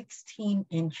is 16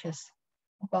 inches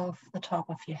above the top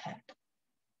of your head.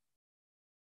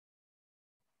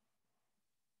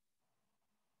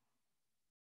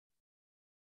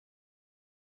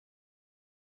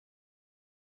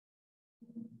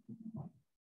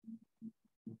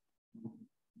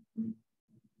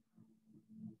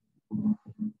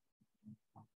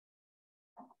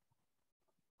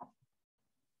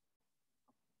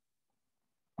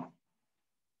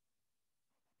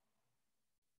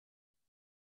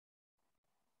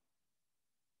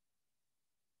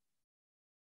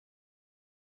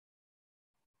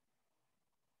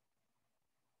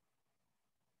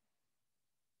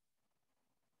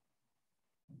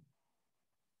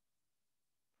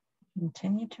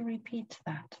 Continue to repeat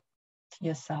that to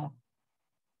yourself.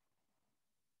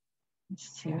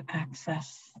 It's to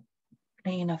access a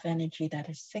plane of energy that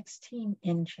is 16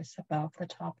 inches above the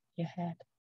top of your head.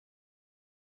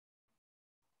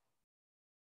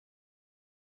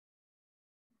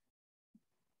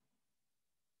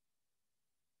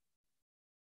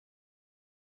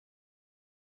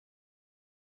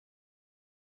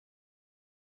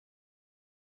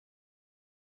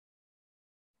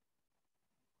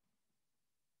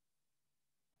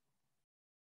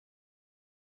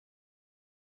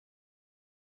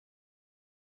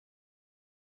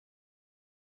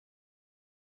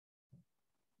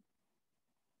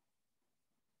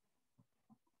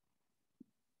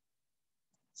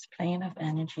 This plane of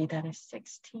energy that is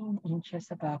 16 inches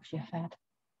above your head.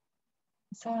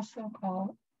 It's also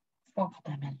called fourth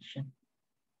dimension.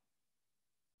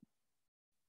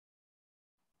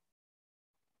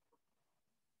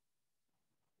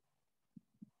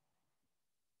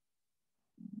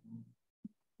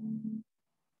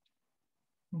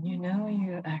 You know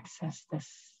you access this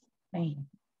plane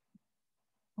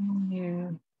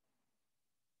You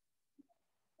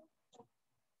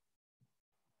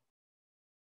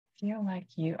feel like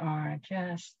you are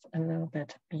just a little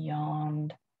bit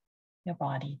beyond your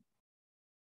body,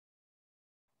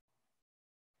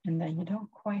 and that you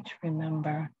don't quite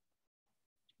remember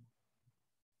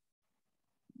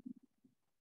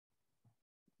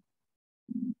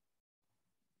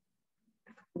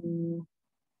who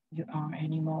you are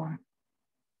anymore.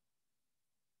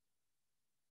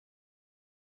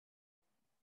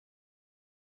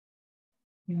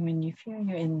 And when you feel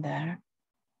you're in there,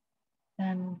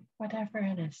 then whatever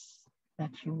it is that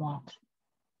you want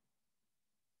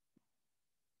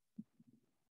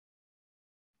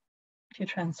to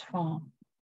transform,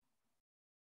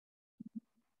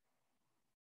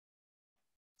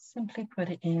 simply put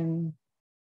it in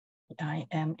the I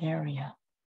am area.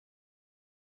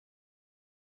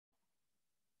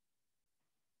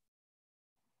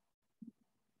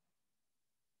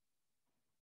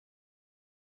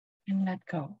 And let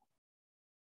go.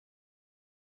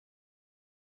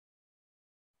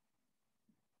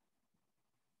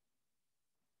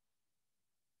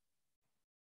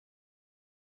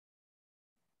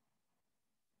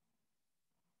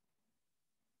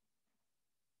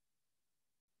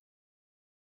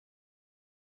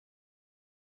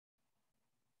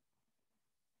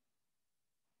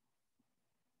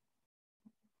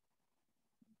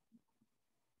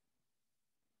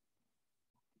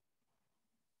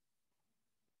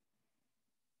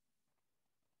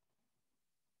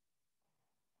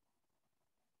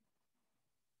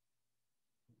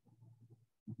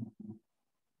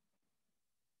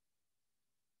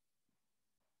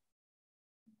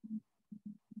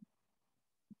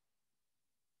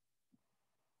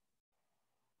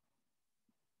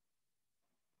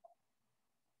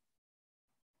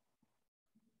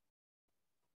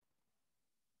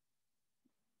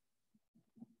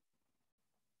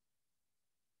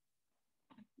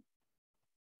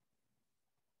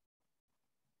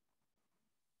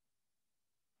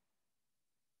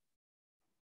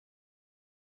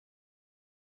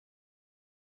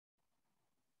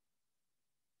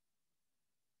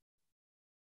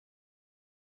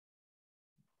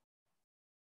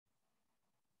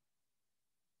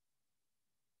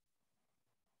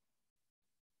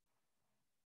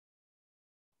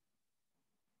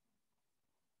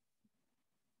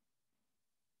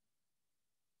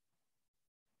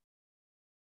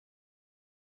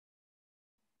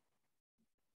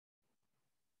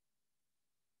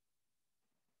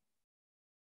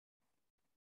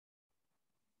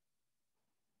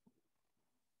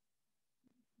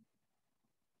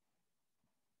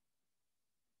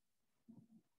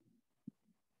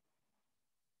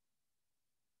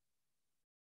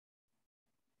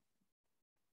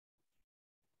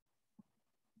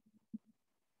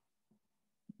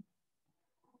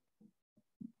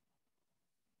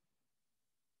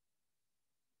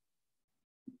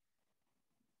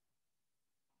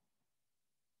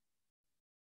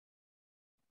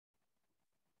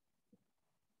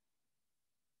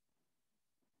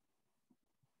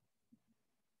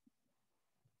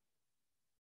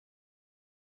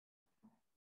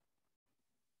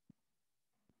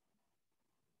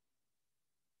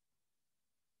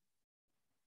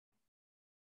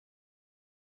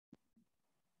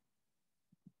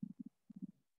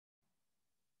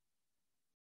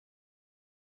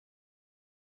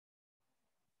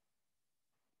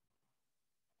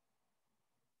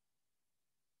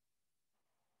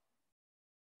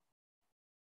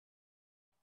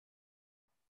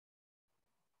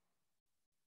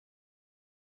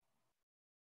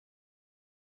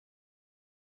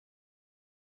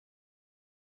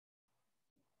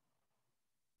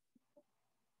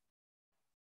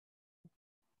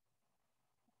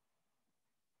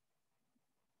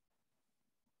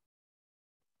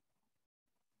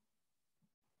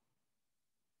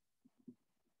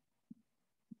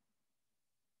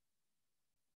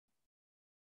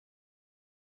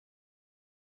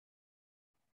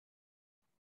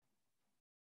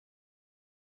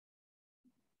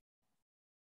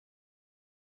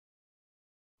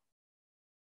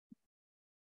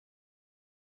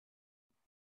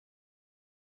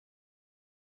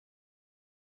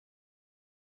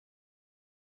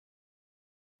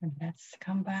 And let's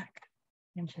come back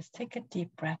and just take a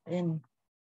deep breath in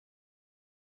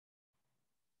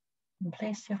and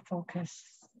place your focus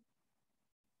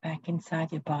back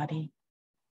inside your body.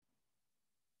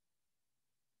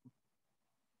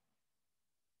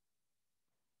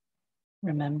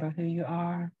 Remember who you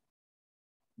are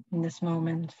in this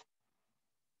moment,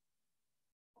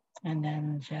 and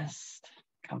then just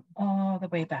come all the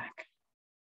way back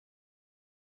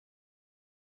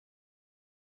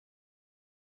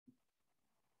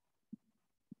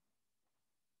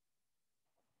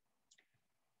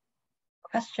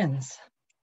questions?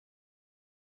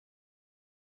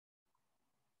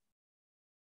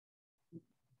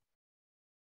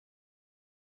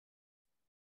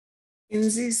 In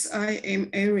this I am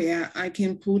area, I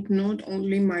can put not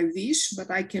only my wish, but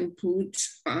I can put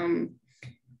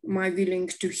my willing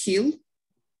to heal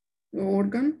the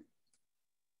organ.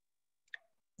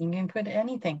 You can put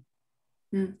anything.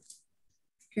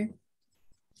 Okay.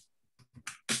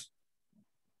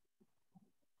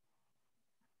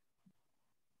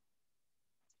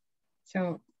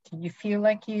 So did you feel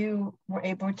like you were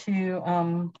able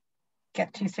to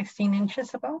get to 16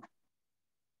 inches above?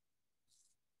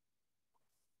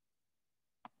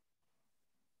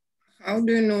 How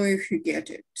do you know if you get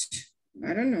it?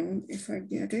 I don't know if I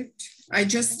get it. I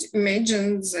just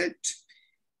imagine that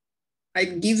I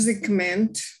give the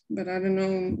command, but I don't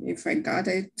know if I got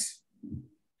it.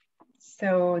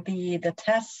 So the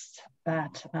test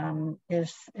that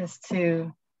is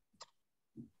to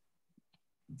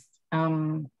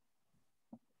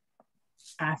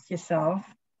ask yourself,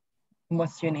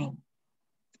 what's your name?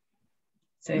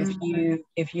 So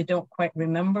if you don't quite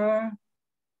remember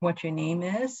what your name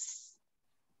is,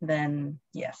 then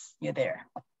yes, you're there.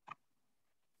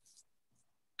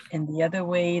 And the other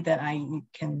way that I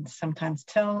can sometimes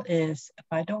tell is if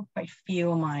I don't quite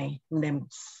feel my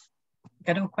limbs,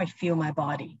 I don't quite feel my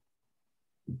body.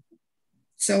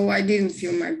 So I didn't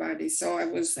feel my body, so I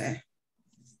was there.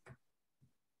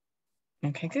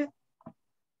 Okay, good.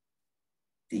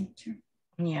 Thank you.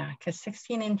 Yeah, because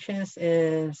 16 inches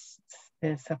is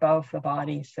above the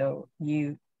body. So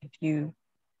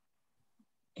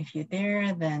if you're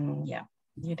there, then yeah,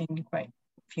 you didn't quite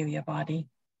feel your body.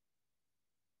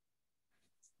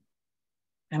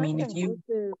 I mean, if you,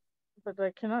 there, but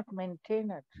I cannot maintain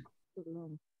it too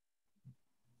long.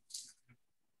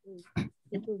 I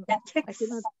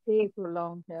cannot stay for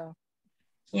long. Yeah.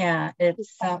 Yeah,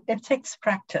 it takes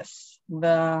practice.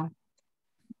 The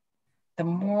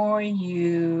more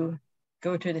you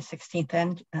go to the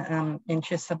 16th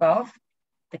inches above,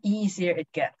 the easier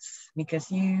it gets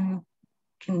because you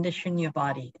condition your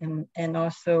body, and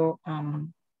also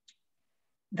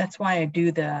that's why I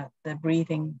do the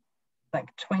breathing,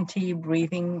 like 20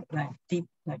 breathing, like deep,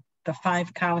 like the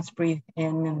 5 counts, breathe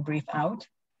in and breathe out,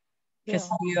 because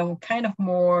you're kind of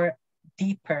more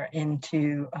deeper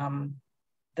into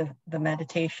the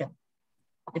meditation.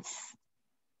 It's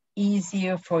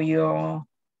easier for your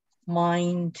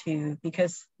mind to,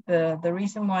 because the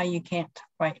reason why you can't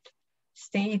quite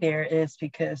stay there is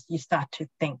because you start to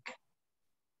think.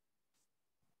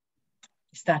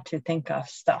 You start to think of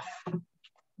stuff.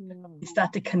 You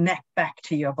start to connect back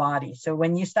to your body. So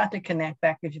when you start to connect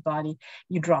back with your body,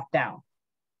 you drop down.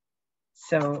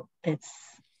 So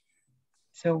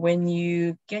when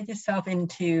you get yourself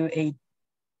into a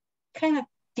kind of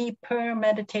deeper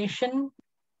meditation,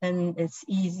 then it's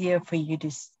easier for you to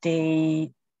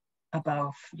stay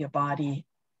above your body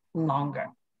longer.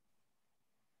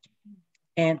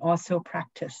 And also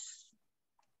practice.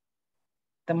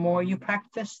 The more you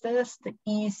practice this, the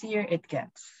easier it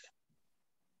gets.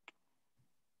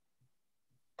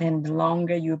 And the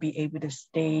longer you'll be able to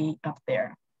stay up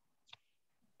there.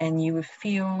 And you will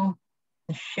feel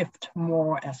the shift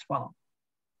more as well.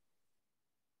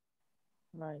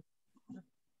 Right.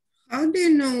 How do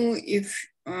you know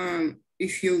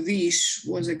if your wish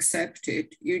was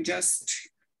accepted? You just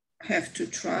have to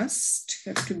trust,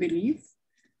 have to believe,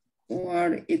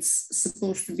 or it's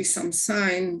supposed to be some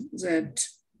sign that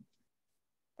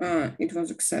it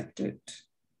was accepted?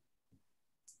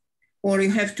 Or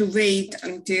you have to wait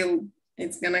until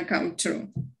it's gonna come true?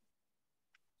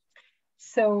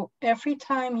 So every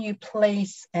time you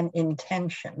place an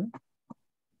intention,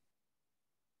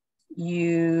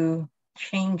 you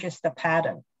changes the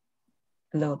pattern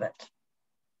a little bit.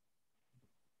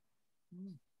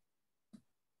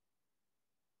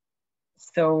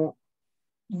 So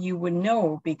you would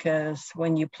know, because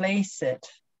when you place it,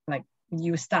 like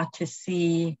you start to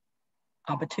see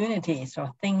opportunities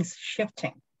or things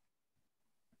shifting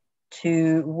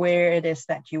to where it is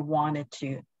that you wanted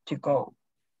to go.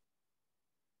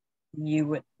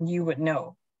 You would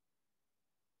know.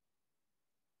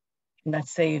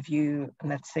 Let's say if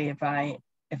I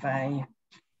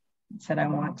said I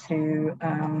want to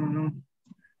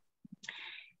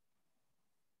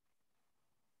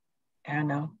I don't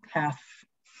know, have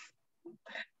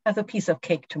a piece of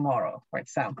cake tomorrow, for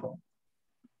example.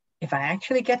 If I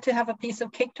actually get to have a piece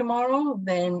of cake tomorrow,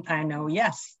 then I know,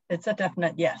 yes, it's a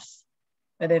definite yes.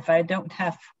 But if I don't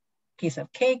have a piece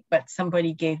of cake, but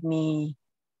somebody gave me,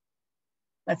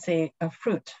 let's say, a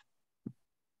fruit,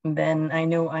 then I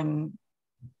know I'm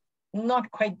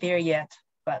not quite there yet,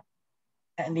 but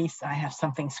at least I have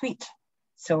something sweet.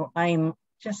 So I'm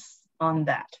just on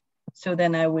that. So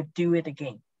then I would do it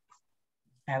again.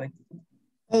 I would.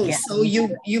 Oh, so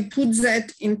you put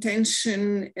that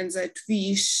intention and that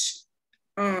wish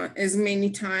as many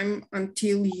times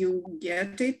until you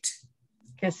get it?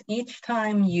 Because each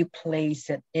time you place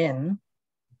it in,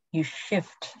 you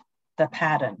shift the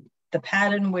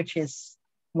pattern which is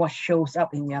what shows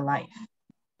up in your life.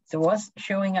 So what's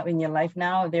showing up in your life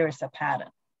now, there is a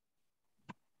pattern.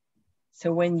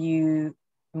 So when you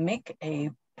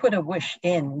put a wish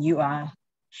in, you are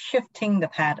shifting the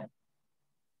pattern.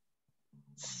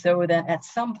 So that at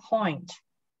some point,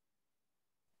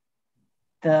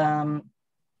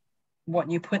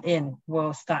 what you put in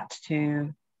will start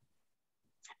to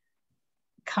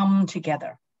come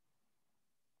together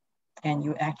and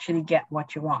you actually get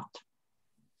what you want.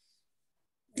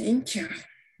 Thank you.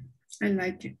 I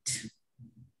like it.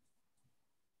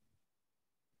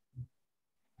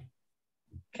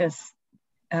 Because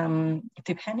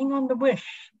depending on the wish,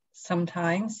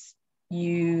 sometimes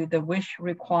the wish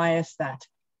requires that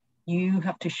you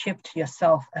have to shift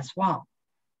yourself as well.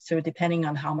 So depending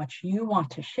on how much you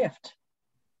want to shift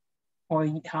or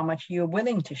how much you're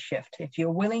willing to shift. If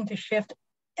you're willing to shift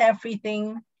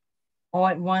everything all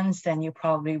at once, then you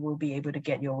probably will be able to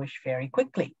get your wish very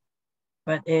quickly.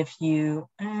 But if you,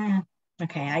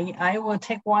 okay, I will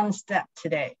take one step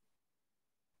today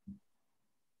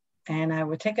and I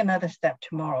will take another step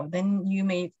tomorrow, then you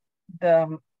may,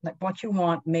 like what you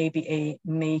want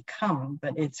may come,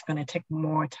 but it's going to take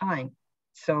more time.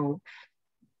 So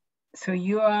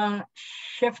you are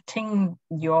shifting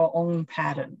your own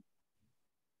pattern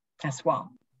as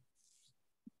well.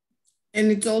 And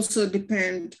it also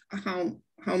depends how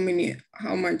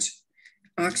much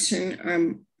action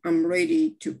I'm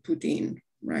ready to put in,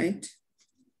 right?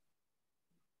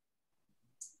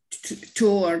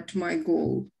 Toward my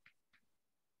goal.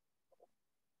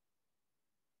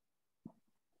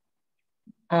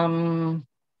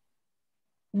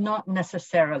 Not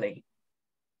necessarily.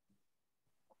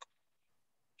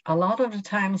 A lot of the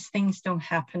times things don't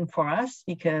happen for us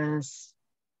because,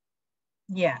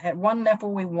 yeah, at one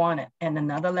level we want it and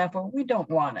another level we don't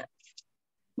want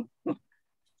it.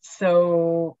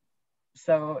 So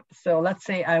let's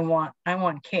say I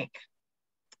want cake,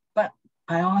 but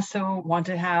I also want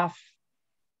to have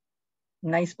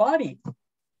nice body.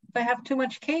 If I have too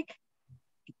much cake,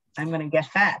 I'm going to get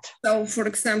fat. So for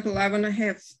example, I want to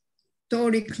have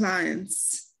 30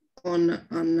 clients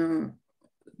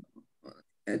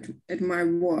at my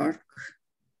work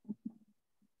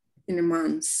in a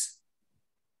month.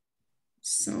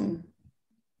 So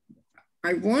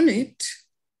I want it.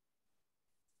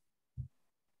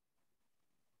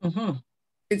 Mm-hmm.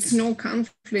 It's no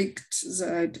conflict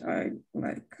that I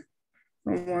like.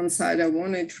 From one side I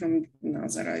want it, from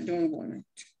another I don't want it.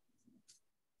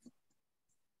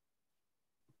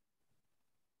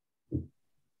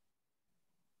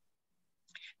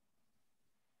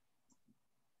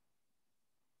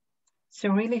 So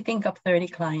really think of 30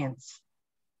 clients.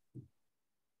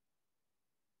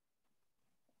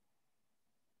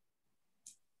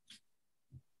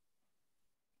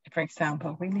 For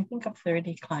example, really think of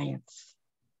 30 clients.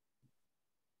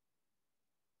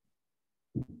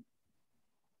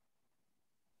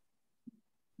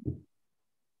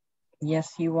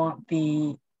 Yes, you want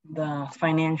the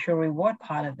financial reward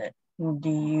part of it. Do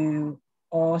you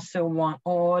also want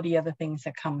all the other things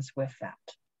that comes with that?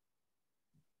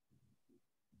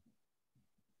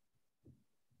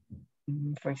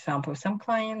 For example, some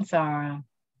clients are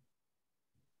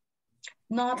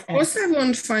not. Of course, I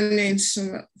want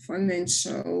financial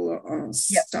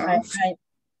stuff.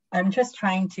 I'm just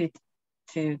trying to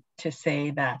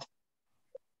say that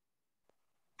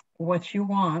what you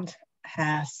want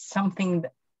has something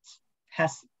that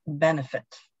has benefit,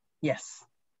 yes,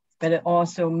 but it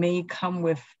also may come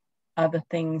with other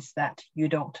things that you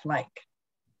don't like.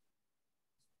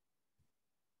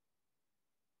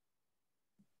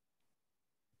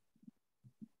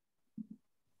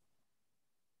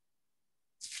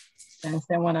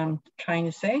 Understand what I'm trying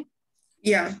to say?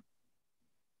 Yeah.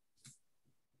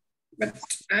 But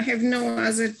I have no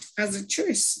other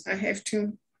choice. I have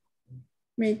to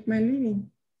make my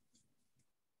living.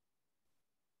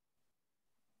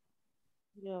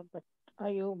 Yeah, but are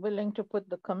you willing to put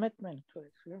the commitment to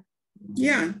it? Yeah,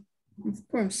 yeah, of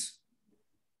course.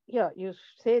 Yeah, you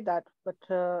say that, but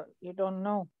you don't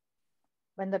know.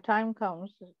 When the time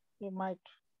comes, you might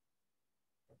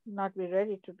not be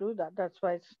ready to do that. That's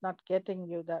why it's not getting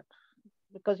you that,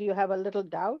 because you have a little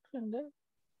doubt in there,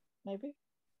 maybe?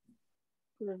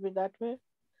 Could it be that way?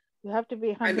 You have to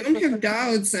be 100%. I don't have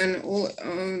doubts, and all,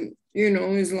 you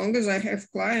know, as long as I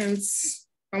have clients,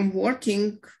 I'm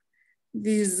working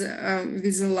with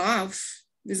love,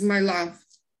 with my love,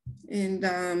 and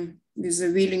with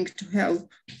a willing to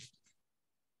help.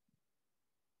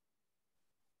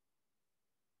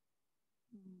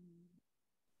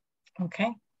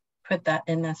 Okay, put that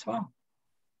in as well.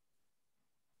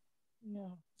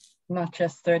 Yeah. Not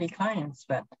just 30 clients,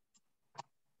 but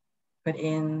put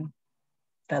in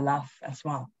the love as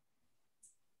well.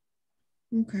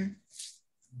 Okay.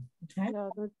 Okay. Yeah,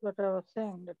 that's what I was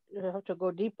saying, that you have to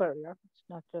go deeper. Yeah, it's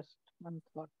not just one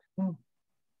thought. Okay.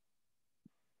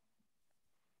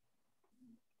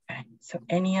 So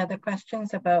any other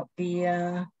questions about the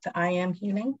I am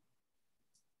healing?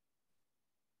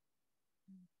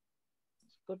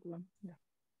 It's a good one. Yeah.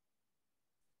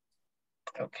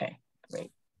 Okay,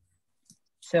 great.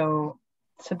 So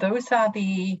those are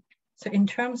so in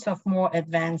terms of more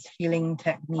advanced healing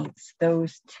techniques,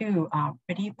 those two are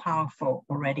pretty powerful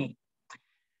already.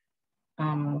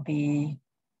 The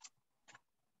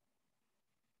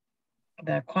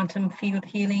quantum field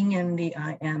healing and the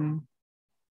I am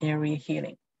area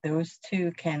healing, those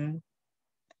two can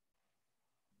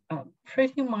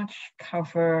pretty much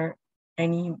cover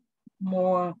any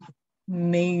more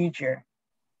major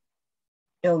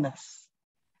illness.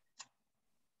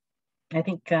 I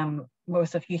think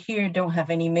most of you here don't have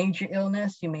any major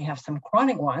illness. You may have some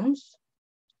chronic ones,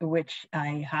 which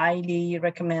I highly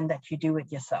recommend that you do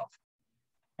it yourself.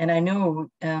 And I know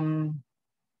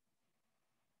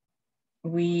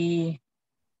we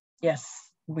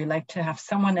like to have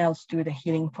someone else do the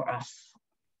healing for us.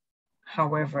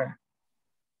 However,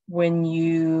 when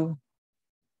you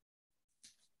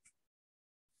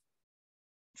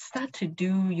start to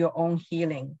do your own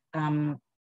healing,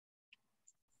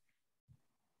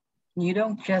 you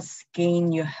don't just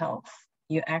gain your health,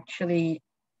 you actually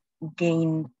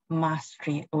gain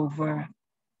mastery over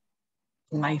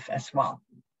life as well.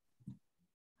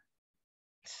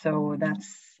 So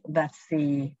that's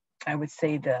the, I would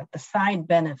say, the side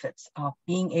benefits of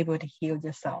being able to heal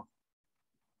yourself.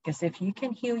 Because if you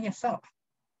can heal yourself.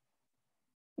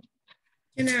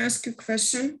 Can I ask a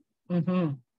question?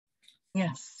 Mm-hmm.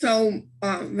 Yes. So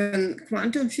when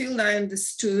quantum field, I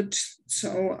understood,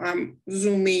 so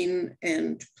zoom in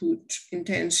and put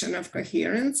intention of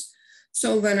coherence.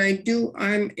 So when I do,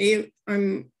 I'm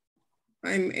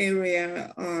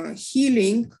area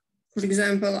healing. For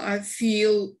example, I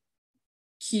feel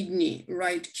kidney,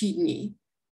 right kidney.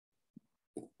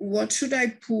 What should I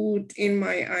put in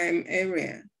my I am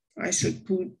area? I should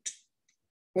put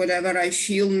whatever I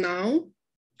feel now,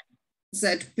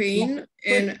 that pain,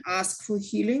 and ask for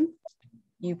healing.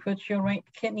 You put your right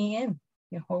kidney in,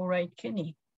 your whole right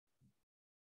kidney.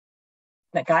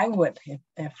 Like I would,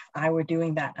 if I were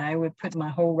doing that, I would put my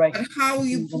whole right. But how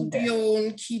you put your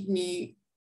own kidney?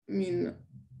 I mean,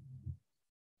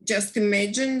 just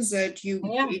imagine that you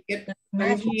take it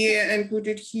from here and put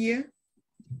it here.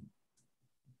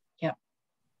 Yep.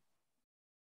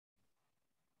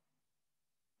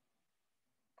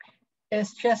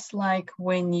 It's just like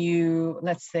when you,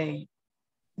 let's say,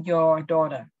 your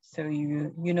daughter. So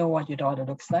you know what your daughter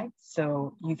looks like.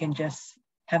 So you can just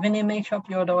have an image of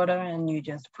your daughter and you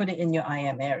just put it in your I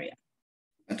am area.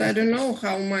 But I don't know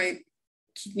how my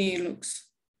kidney looks.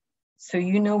 So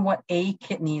you know what a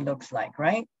kidney looks like,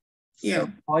 right? Yeah. So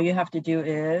all you have to do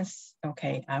is,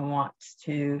 okay, I want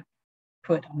to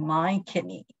put my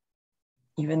kidney,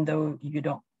 even though you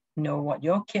don't know what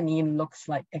your kidney looks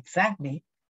like exactly,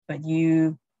 but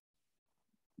you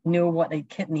know what a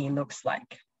kidney looks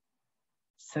like.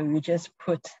 So you just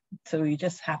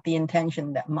have the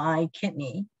intention that my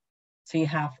kidney, so you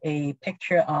have a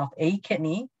picture of a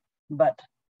kidney, but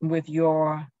with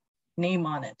your name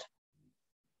on it.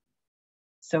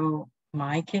 So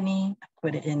my kidney,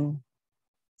 put it in.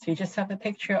 So you just have a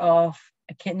picture of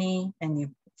a kidney and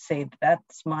you say,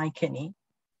 that's my kidney,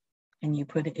 and you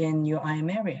put it in your I am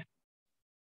area.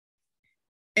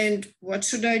 And what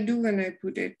should I do when I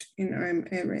put it in I am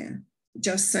area?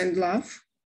 Just send love?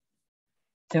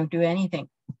 Don't do anything.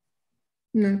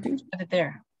 Nothing. Just put it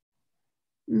there.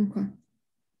 Okay.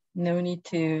 No need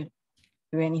to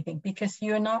do anything because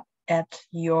you're not at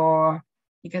your,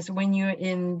 because when you're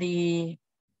in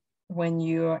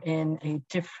a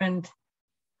different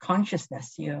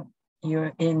consciousness,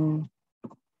 you're in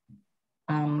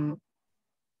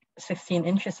 16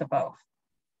 inches above.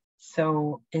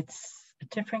 So it's a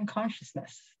different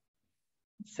consciousness.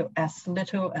 So as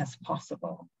little as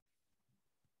possible.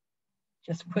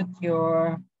 Just put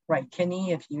your right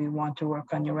kidney. If you want to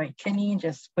work on your right kidney,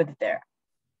 just put it there.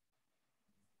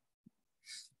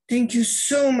 Thank you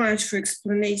so much for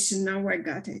explanation. Now I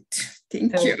got it.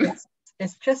 Thank So you.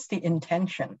 it's just the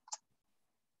intention.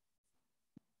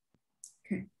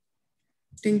 Okay.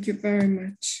 Thank you very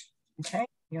much. Okay,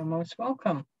 you're most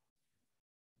welcome.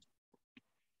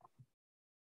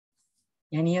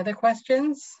 Any other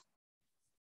questions?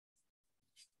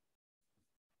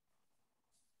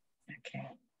 Okay,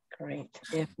 great.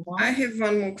 If not, I have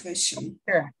one more question.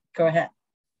 sure, go ahead.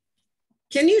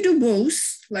 Can you do both?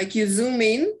 Like you zoom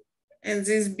in and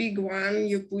this big one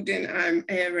you put in arm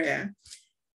area.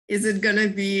 Is it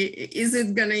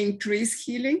gonna increase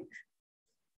healing?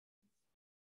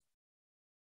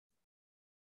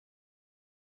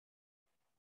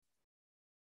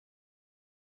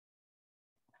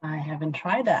 I haven't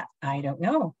tried that. I don't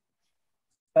know.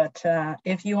 But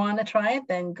if you want to try it,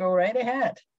 then go right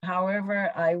ahead. However,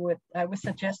 I would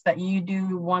suggest that you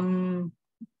do one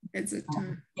At a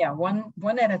time. Yeah,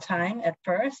 one at a time at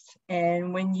first.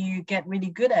 And when you get really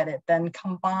good at it, then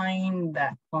combine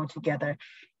that all together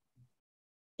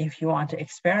if you want to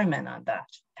experiment on that.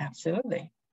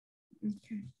 Absolutely.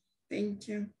 Okay, thank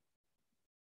you.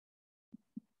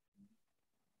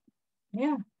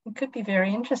 Yeah, it could be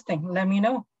very interesting. Let me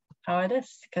know how it is,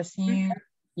 because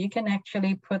you can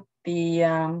actually put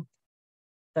the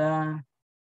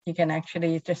you can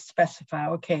actually just specify,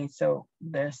 okay, so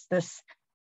there's this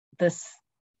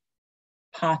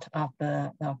part of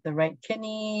the right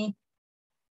kidney,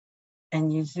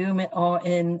 and you zoom it all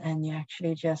in, and you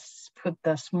actually just put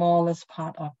the smallest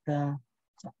part of the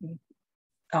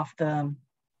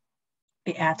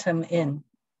atom in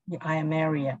the IM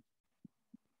area.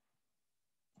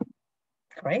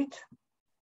 Great,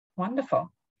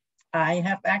 wonderful. I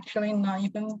have actually not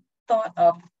even thought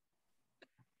of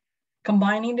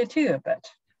combining the two, but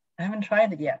I haven't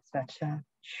tried it yet, but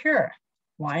sure,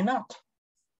 why not?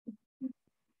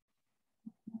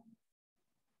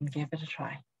 Give it a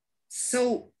try.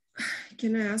 So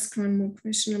can I ask one more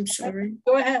question? I'm sorry.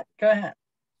 Go ahead, go ahead.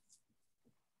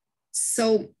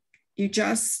 So you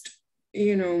just,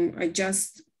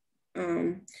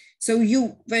 so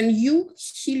when you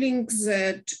healing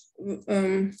that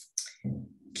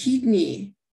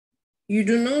kidney, you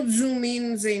do not zoom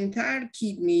in the entire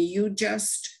kidney, you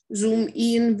just zoom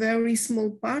in very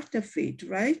small part of it,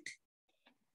 right?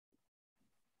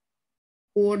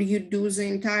 Or you do the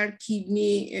entire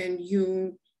kidney and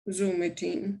you zoom it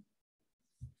in?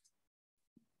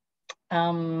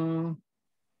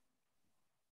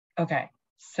 Okay,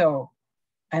 so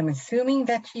I'm assuming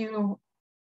that you're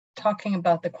talking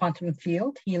about the quantum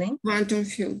field healing. Quantum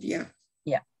field, yeah.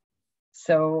 Yeah,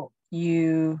 so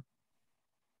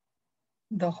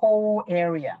the whole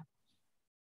area.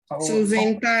 So the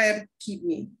entire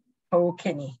kidney. Whole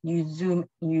kidney, you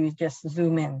just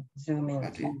zoom in.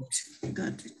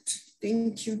 Got it.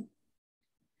 Thank you.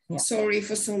 Yeah. Sorry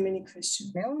for so many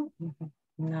questions. No,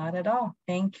 not at all.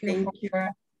 Thank you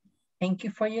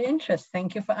for your interest.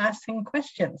 Thank you for asking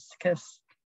questions, because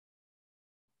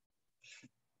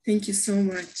thank you so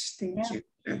much. Thank you.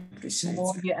 I appreciate it. The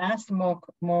more you ask, the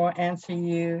more answer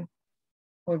you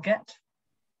will get.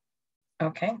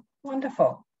 Okay,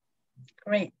 wonderful.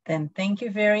 Great, then thank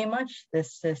you very much.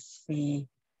 This is the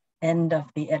end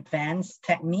of the advanced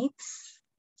techniques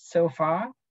so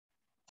far.